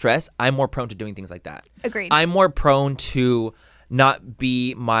more stress, I'm more prone to doing things like that. Agreed. I'm more prone to not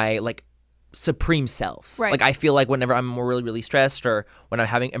be my supreme self. Right. I feel like whenever I'm really, really stressed or when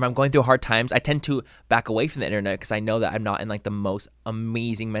I'm going through hard times, I tend to back away from the internet because I know that I'm not in the most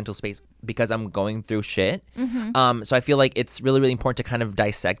amazing mental space because I'm going through shit. So I feel like it's really, really important to kind of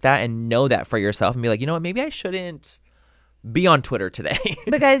dissect that and know that for yourself and be like, you know what, maybe I shouldn't be on Twitter today.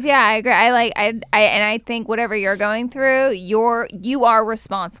 Because I agree. I think whatever you're going through, you are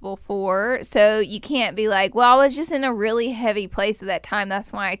responsible for. So you can't be like, well, I was just in a really heavy place at that time.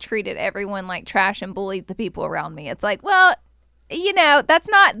 That's why I treated everyone like trash and bullied the people around me. It's like, well, that's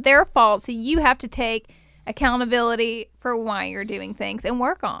not their fault. So you have to take accountability for why you're doing things and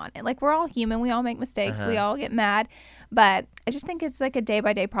work on it. Like, we're all human. We all make mistakes. We all get mad. But I just think it's like a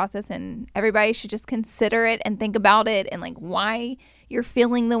day-by-day process, and everybody should just consider it and think about it and like why you're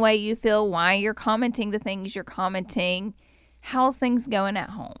feeling the way you feel, why you're commenting the things you're commenting. How's things going at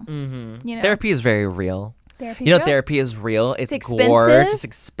home? Therapy is very real. Therapy's real. Therapy is real. It's expensive. gorgeous. It's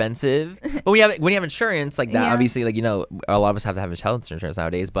expensive. But when you have insurance like that, obviously, like, a lot of us have to have health insurance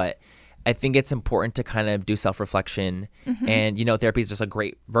nowadays. But I think it's important to kind of do self-reflection, and therapy is just a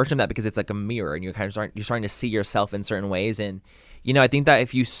great version of that because it's like a mirror, and you're kind of starting to see yourself in certain ways. And I think that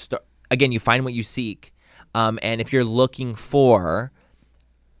if you you find what you seek, and if you're looking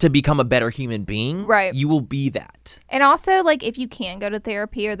to become a better human being, right, you will be that. And also, like, if you can go to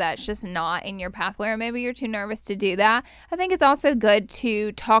therapy or that's just not in your pathway, or maybe you're too nervous to do that, I think it's also good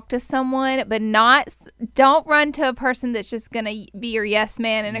to talk to someone, but don't run to a person that's just going to be your yes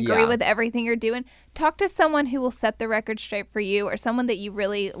man and agree with everything you're doing. Talk to someone who will set the record straight for you, or someone that you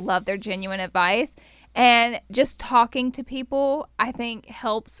really love their genuine advice. And just talking to people, I think,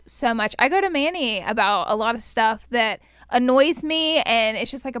 helps so much. I go to Manny about a lot of stuff that annoys me, and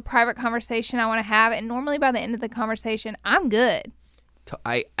it's just like a private conversation I want to have. And normally by the end of the conversation, I'm good.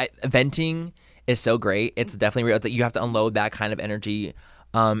 Venting is so great. It's definitely real. You have to unload that kind of energy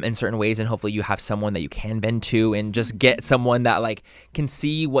in certain ways, and hopefully you have someone that you can vent to, and just get someone that like can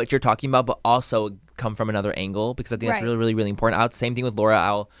see what you're talking about, but also come from another angle, because I think that's really, really, really important. Same thing with Laura.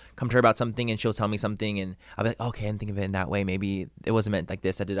 I'll come to her about something and she'll tell me something, and I'll be like, okay, I didn't think of it in that way. Maybe it wasn't meant like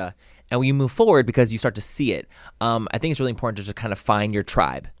this. And we move forward because you start to see it. I think it's really important to just kind of find your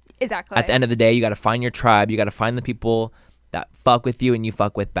tribe. Exactly. At the end of the day, you got to find your tribe. You got to find the people that fuck with you and you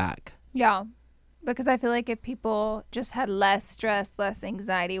fuck with back. Yeah. Because I feel like if people just had less stress, less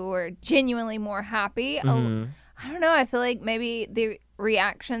anxiety, were genuinely more happy, I don't know. I feel like maybe the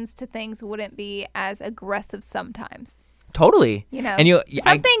reactions to things wouldn't be as aggressive sometimes. Totally. And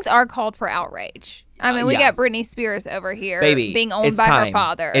some things are called for outrage. I mean, we got Britney Spears over here being owned by her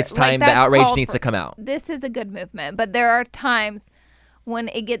father. It's time. The outrage needs to come out. This is a good movement, but there are times when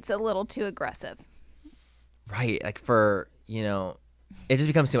it gets a little too aggressive. Right. Like it just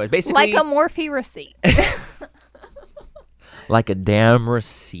becomes too much. Basically, like a Morphe receipt. Like a damn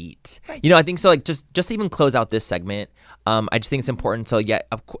receipt. I think so. Like just to even close out this segment, I just think it's important. So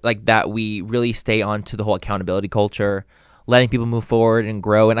that we really stay on to the whole accountability culture, letting people move forward and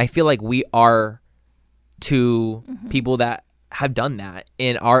grow. And I feel like we are two people that have done that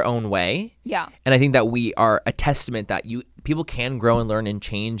in our own way. Yeah. And I think that we are a testament that people can grow and learn and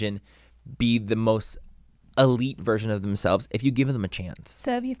change and be the most elite version of themselves if you give them a chance.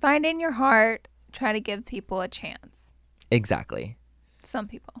 So if you find in your heart, try to give people a chance. Exactly. Some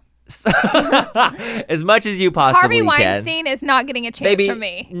people. As much as you possibly can. Harvey Weinstein is not getting a chance from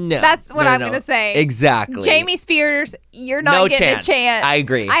me. No. That's what I'm going to say. Exactly. Jamie Spears, you're not getting a chance. I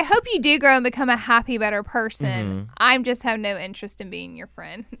agree. I hope you do grow and become a happy, better person. I just have no interest in being your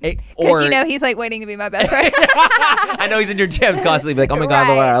friend. Because he's like waiting to be my best friend. I know he's in your DMs constantly. Be like, oh my God,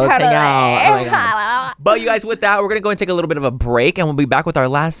 Laura, let's hang out. Oh my God. But you guys, with that, we're going to go and take a little bit of a break, and we'll be back with our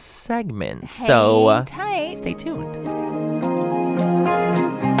last segment. So stay tuned.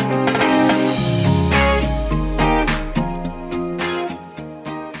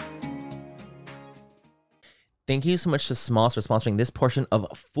 Thank you so much to Smalls for sponsoring this portion of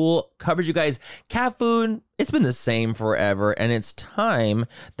full coverage, you guys. Cat food, it's been the same forever, and it's time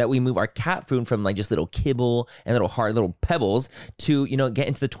that we move our cat food from like just little kibble and little hard little pebbles to, get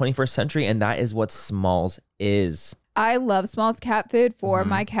into the 21st century, and that is what Smalls is. I love Smalls cat food for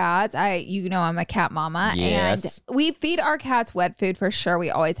my cats. I'm a cat mama. Yes. And we feed our cats wet food for sure. We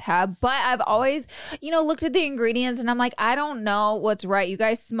always have. But I've always, looked at the ingredients and I'm like, I don't know what's right. You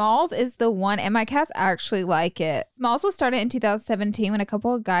guys, Smalls is the one, and my cats actually like it. Smalls was started in 2017 when a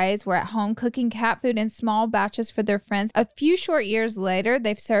couple of guys were at home cooking cat food in small batches for their friends. A few short years later,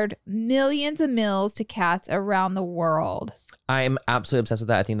 they've served millions of meals to cats around the world. I'm absolutely obsessed with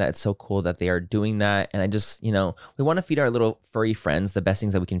that. I think that it's so cool that they are doing that. And I just, we want to feed our little furry friends the best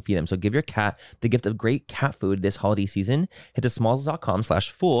things that we can feed them. So give your cat the gift of great cat food this holiday season. Head to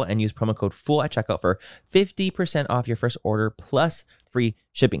smalls.com/fool and use promo code FOOL at checkout for 50% off your first order plus free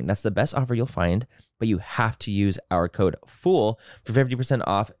shipping. That's the best offer you'll find, but you have to use our code FOOL for 50%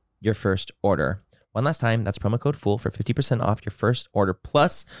 off your first order. One last time, that's promo code FOOL for 50% off your first order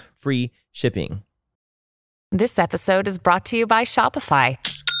plus free shipping. This episode is brought to you by Shopify.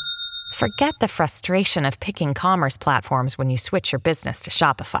 Forget the frustration of picking commerce platforms when you switch your business to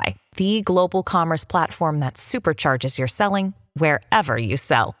Shopify, the global commerce platform that supercharges your selling wherever you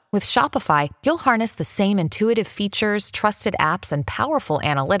sell. With Shopify, you'll harness the same intuitive features, trusted apps, and powerful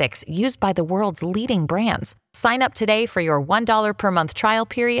analytics used by the world's leading brands. Sign up today for your $1 per month trial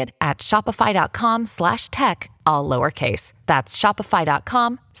period at shopify.com/tech, all lowercase. That's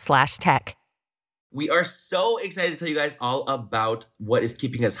shopify.com/tech. We are so excited to tell you guys all about what is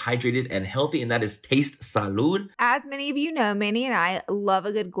keeping us hydrated and healthy, and that is Taste Salud. As many of you know, Manny and I love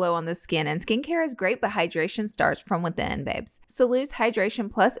a good glow on the skin, and skincare is great, but hydration starts from within, babes. Salud's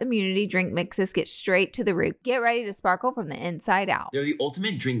Hydration Plus Immunity Drink Mixes get straight to the root. Get ready to sparkle from the inside out. They're the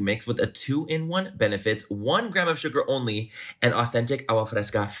ultimate drink mix with a 2-in-1 benefits, 1 gram of sugar only, and authentic agua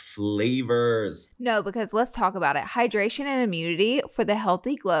fresca flavors. No, because let's talk about it. Hydration and immunity for the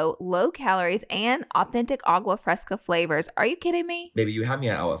healthy glow, low calories, and authentic agua fresca flavors. Are you kidding me? Baby, you have me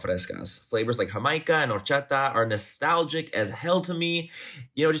at agua frescas. Flavors like Jamaica and horchata are nostalgic as hell to me.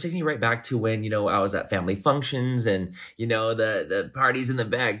 You know, it just takes me right back to when, I was at family functions and, the parties in the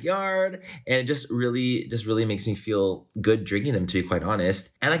backyard. And it just really makes me feel good drinking them, to be quite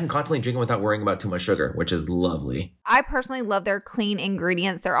honest. And I can constantly drink them without worrying about too much sugar, which is lovely. I personally love their clean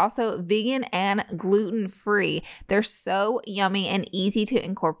ingredients. They're also vegan and gluten-free. They're so yummy and easy to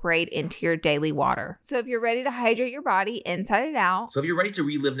incorporate into your daily water. So if you're ready to hydrate your body inside and out, so if you're ready to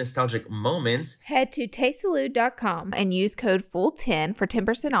relive nostalgic moments, head to tastesalud.com and use code FULL10 for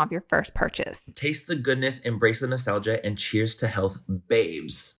 10% off your first purchase. Taste the goodness, embrace the nostalgia, and cheers to health,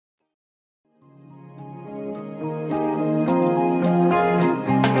 babes.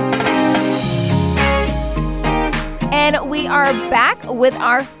 And we are back with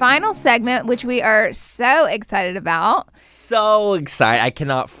our final segment, which we are so excited about. So excited. I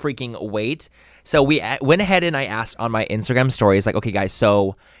cannot freaking wait. So we went ahead and I asked on my Instagram stories, like, okay, guys,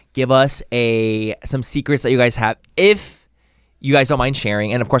 so give us some secrets that you guys have, if you guys don't mind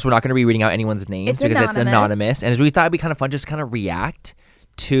sharing. And of course, we're not going to be reading out anyone's names because it's anonymous. And we thought it'd be kind of fun just kind of react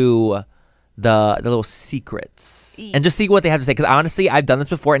to the little secrets and just see what they have to say. Because honestly, I've done this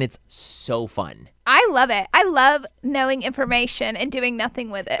before and it's so fun. I love it. I love knowing information and doing nothing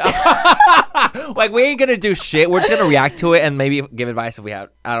with it. Like, we ain't going to do shit. We're just going to react to it and maybe give advice if we have.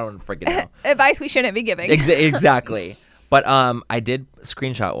 I don't freaking know. Advice we shouldn't be giving. Exactly. But I did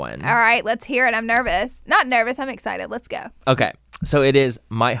screenshot one. All right, let's hear it. I'm nervous. Not nervous. I'm excited. Let's go. Okay. So it is,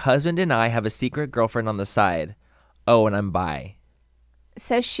 my husband and I have a secret girlfriend on the side. Oh, and I'm bi.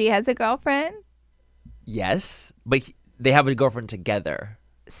 So she has a girlfriend? Yes, but they have a girlfriend together.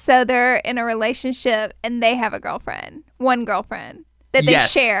 So they're in a relationship and they have a girlfriend. One girlfriend that they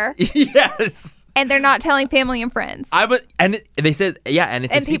share. Yes. And they're not telling family and friends. They said, yeah, and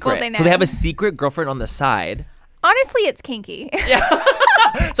it's and a secret. They know. So they have a secret girlfriend on the side. Honestly, it's kinky. Yeah.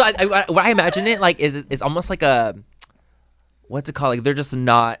 So what I imagine it like is it's almost like a, what's it called? Like they're just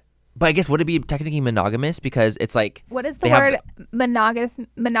not, but I guess would it be technically monogamous? Because it's like. What is the word monogamous?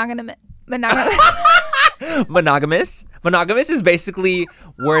 Monogamous is basically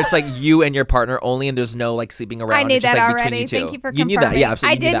where it's like you and your partner only, and there's no like sleeping around. I knew it's just, that like, already. Between you two. Thank you for confirming. You knew that, yeah,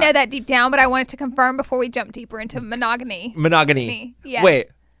 absolutely. I did know that deep down, but I wanted to confirm before we jump deeper into monogamy. Yes. Wait,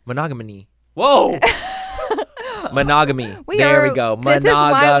 monogamy. Whoa. Monogamy. There we go. Monogamy. This is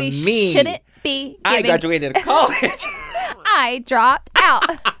why we shouldn't be giving. I graduated college. I dropped out.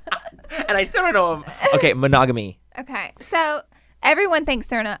 And I still don't know him. Okay, monogamy. Okay, so everyone thinks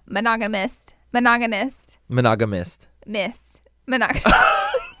they're a monogamist relationship.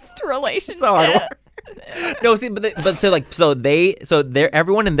 So hard work. No, see,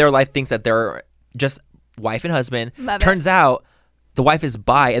 everyone in their life thinks that they're just wife and husband. Turns out the wife is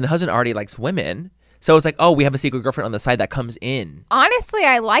bi and the husband already likes women. So it's like, oh, we have a secret girlfriend on the side that comes in. Honestly,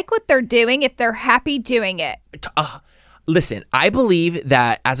 I like what they're doing if they're happy doing it. Listen, I believe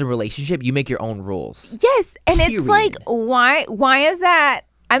that as a relationship, you make your own rules. Yes, and it's like, why is that?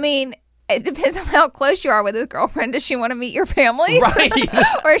 I mean, it depends on how close you are with his girlfriend. Does she want to meet your families? Right.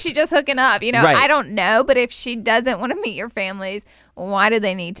 Or is she just hooking up? Right. I don't know. But if she doesn't want to meet your families, why do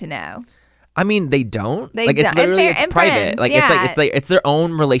they need to know? I mean, they don't. They like, don't. It's literally, it's private. Friends, like, yeah. it's like, it's their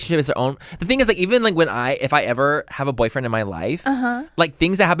own relationship. It's their own. The thing is, like, even like if I ever have a boyfriend in my life, like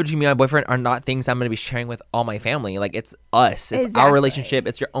things that happen between me and my boyfriend are not things I'm going to be sharing with all my family. Like, it's us. It's our relationship.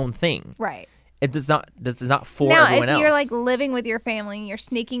 It's your own thing. Right. It does not for now, everyone else. Now, if you're like living with your family and you're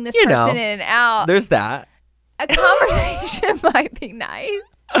sneaking this person in and out, there's that. A conversation might be nice.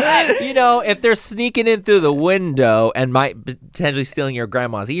 If they're sneaking in through the window and might potentially stealing your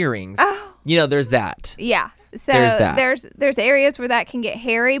grandma's earrings, there's that. Yeah. So there's areas where that can get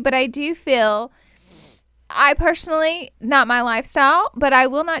hairy, but I do feel I personally, not my lifestyle, but I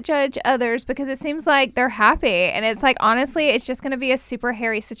will not judge others because it seems like they're happy. And it's like, honestly, it's just going to be a super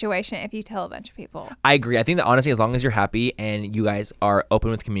hairy situation if you tell a bunch of people. I agree. I think that honestly, as long as you're happy and you guys are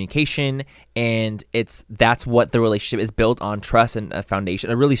open with communication, and that's what the relationship is built on, trust and a foundation,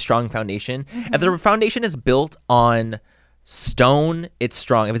 a really strong foundation. Mm-hmm. If the foundation is built on stone, it's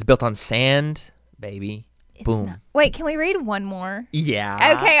strong. If it's built on sand, baby, boom. Wait, can we read one more? Yeah.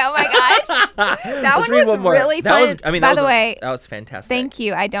 Okay. Oh my gosh. That Let's one read was one more. really That fun. was- I mean, By that the was way, that was fantastic. thank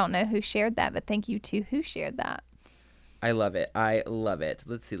you. I don't know who shared that, but thank you to who shared that. I love it.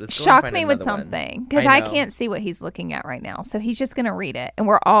 Let's see. Let's go and Shock find me with another one. something because I know. can't see what he's looking at right now. So he's just going to read it and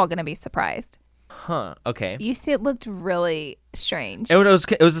we're all going to be surprised. Huh. Okay. You see, it looked really strange. It was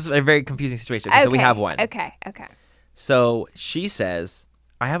just a very confusing situation. Okay, so we have one. Okay. So she says,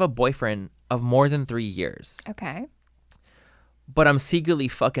 I have a boyfriend of more than 3 years, Okay. but I'm secretly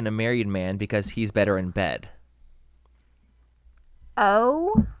fucking a married man because he's better in bed.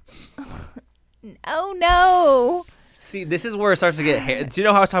 Oh. Oh, no. See, this is where it starts to get. Do you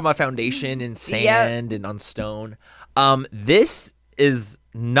know how I was talking about foundation and sand and on stone? This is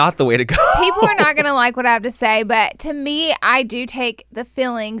not the way to go. People are not going to like what I have to say, but to me, I do take the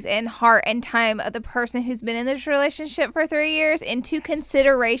feelings and heart and time of the person who's been in this relationship for 3 years into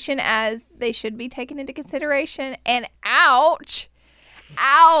consideration, as they should be taken into consideration. And ouch.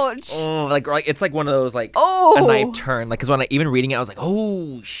 Oh, like it's like one of those like a knife turn. Like, because when even reading it, I was like,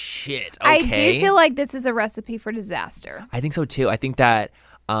 oh shit. Okay. I do feel like this is a recipe for disaster. I think so too. I think that,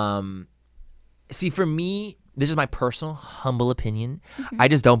 see, for me, this is my personal, humble opinion. I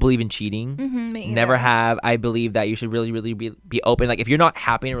just don't believe in cheating. Me either. Never have. I believe that you should really, really be open. Like, if you're not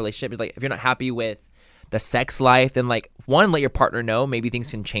happy in a relationship, like if you're not happy with the sex life, then like, one, let your partner know. Maybe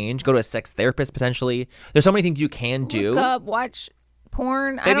things can change. Go to a sex therapist potentially. There's so many things you can do. Look up, watch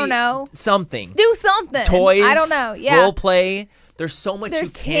porn. I Maybe don't know. Something. Do something. Toys. I don't know. Yeah. Role play. There's so much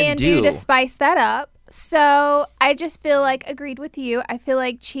There's you can do. to spice that up. So I just feel like, agreed with you. I feel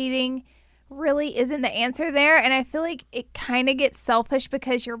like cheating really isn't the answer there. And I feel like it kind of gets selfish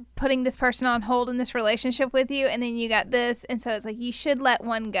because you're putting this person on hold in this relationship with you. And then you got this. And so it's like, you should let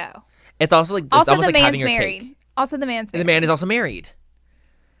one go. It's also like, it's Also, almost the like having man's your married. cake. Also, the man's married. And the man is also married.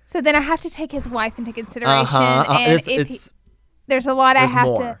 So then I have to take his wife into consideration. And there's a lot I there's have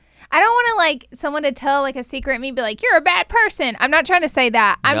more. to. I don't want to like someone to tell like a secret and me be like, you're a bad person. I'm not trying to say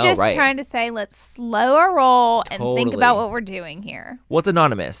that. I'm No, just right. trying to say let's slow our roll and think Totally. about what we're doing here. Well, it's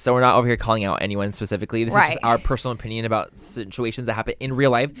anonymous, so we're not over here calling out anyone specifically. This is Right. just our personal opinion about situations that happen in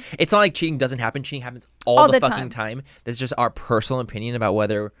real life. It's not like cheating doesn't happen. Cheating happens all the fucking time. That's just our personal opinion about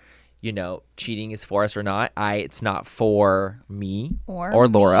whether, you know, cheating is for us or not. It's not for me or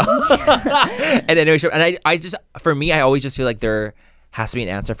Laura. And anyway, and I just, for me, I always just feel like there has to be an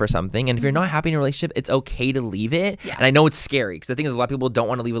answer for something. And if you're not happy in a relationship, it's okay to leave it. Yeah. And I know it's scary because the thing is, a lot of people don't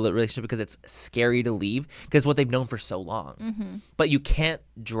want to leave a relationship because it's scary to leave because it's what they've known for so long. Mm-hmm. But you can't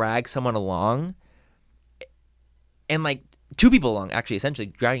drag someone along and like two people along, actually, essentially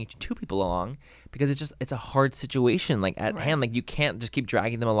dragging two people along because it's a hard situation like at hand. Like, you can't just keep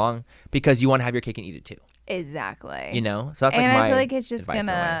dragging them along because you want to have your cake and eat it too. Exactly. You know? So that's and like my I feel like it's just advice in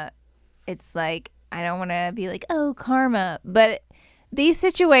a way. gonna, it's like, I don't want to be like, oh, karma. But these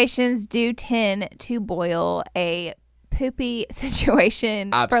situations do tend to boil a poopy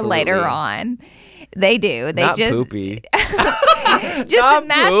situation for later Absolutely. on. They do. They Not just poopy. just Not a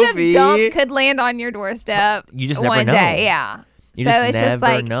massive poopy. dump could land on your doorstep. You just never one know. day. Yeah. You so just it's never just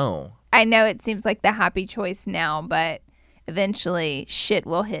like, know. I know it seems like the happy choice now, but eventually shit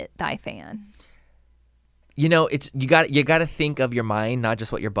will hit thy fan. You know, it's you got to think of your mind, not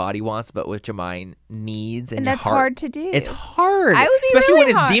just what your body wants, but what your mind needs, and your that's heart. hard to do. It's hard, I would be especially really when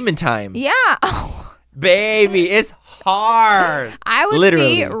it's hard. demon time. Yeah. Baby, it's hard. I would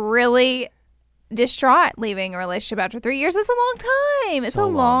Literally. be really distraught leaving a relationship after 3 years. It's a long time. It's So a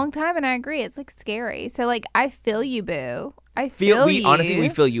long. long time, and I agree. It's like scary. So like, I feel you, boo. I feel you. Honestly, we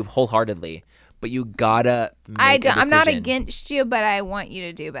feel you wholeheartedly, but you gotta make a I'm not decision. against you, but I want you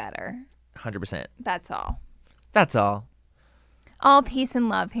to do better. 100%. That's all. That's all. All peace and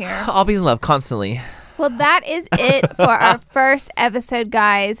love here. I'll be in love constantly. Well, that is it for our first episode,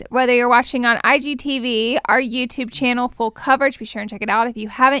 guys. Whether you're watching on IGTV, our YouTube channel, full coverage, be sure and check it out if you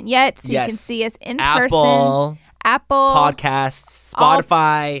haven't yet, so you can Yes. see us in Apple, person. Apple, podcasts,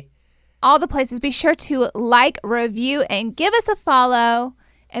 Spotify. all the places. Be sure to like, review, and give us a follow.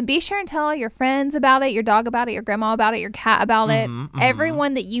 And be sure and tell all your friends about it, your dog about it, your grandma about it, your cat about it.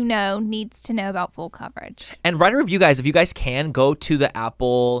 Everyone that you know needs to know about full coverage. And write a review, guys. If you guys can, go to the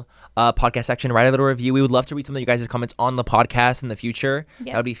Apple podcast section, write a little review. We would love to read some of you guys' comments on the podcast in the future. Yes.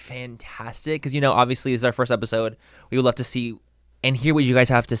 That would be fantastic because, obviously this is our first episode. We would love to see and hear what you guys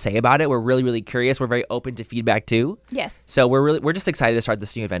have to say about it. We're really, really curious. We're very open to feedback too. Yes. So we're just excited to start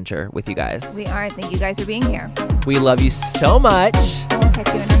this new adventure with you guys. We are. Thank you guys for being here. We love you so much. We'll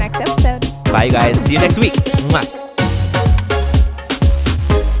catch you in our next episode. Bye, you guys. See you next week. Mwah.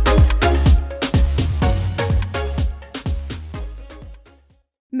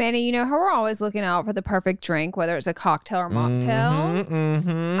 Manny, you know how we're always looking out for the perfect drink, whether it's a cocktail or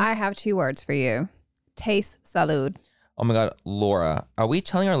mocktail? I have 2 words for you. Taste salud. Oh my God, Laura, are we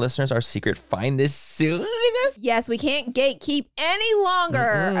telling our listeners our secret find this soon? Yes, we can't gatekeep any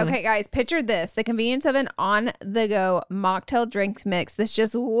longer. Okay, guys, picture this. The convenience of an on-the-go mocktail drink mix that's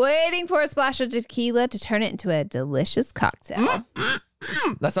just waiting for a splash of tequila to turn it into a delicious cocktail.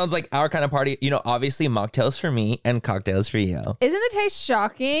 That sounds like our kind of party. Obviously mocktails for me and cocktails for you. Isn't the taste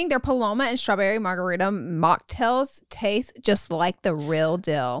shocking? Their Paloma and Strawberry Margarita mocktails taste just like the real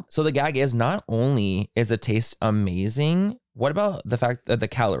deal. So the gag is, not only is the taste amazing, what about the fact that the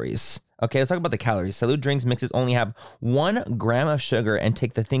calories? Okay, let's talk about the calories. Salud drinks mixes only have 1 gram of sugar and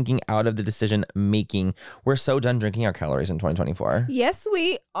take the thinking out of the decision making. We're so done drinking our calories in 2024. Yes,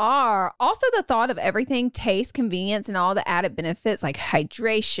 we are. Also, the thought of everything, taste, convenience, and all the added benefits like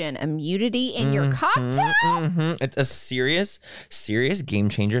hydration, immunity in your cocktail. It's a serious game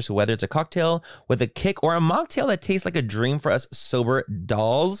changer. So whether it's a cocktail with a kick or a mocktail that tastes like a dream for us sober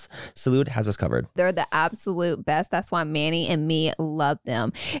dolls, Salud has us covered. They're the absolute best. That's why Manny and me love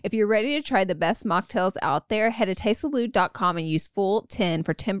them. If you're ready to try the best mocktails out there, head to tastesalud.com and use full10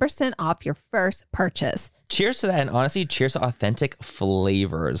 for 10% off your first purchase. Cheers to that, and honestly, cheers to authentic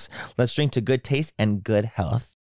flavors. Let's drink to good taste and good health.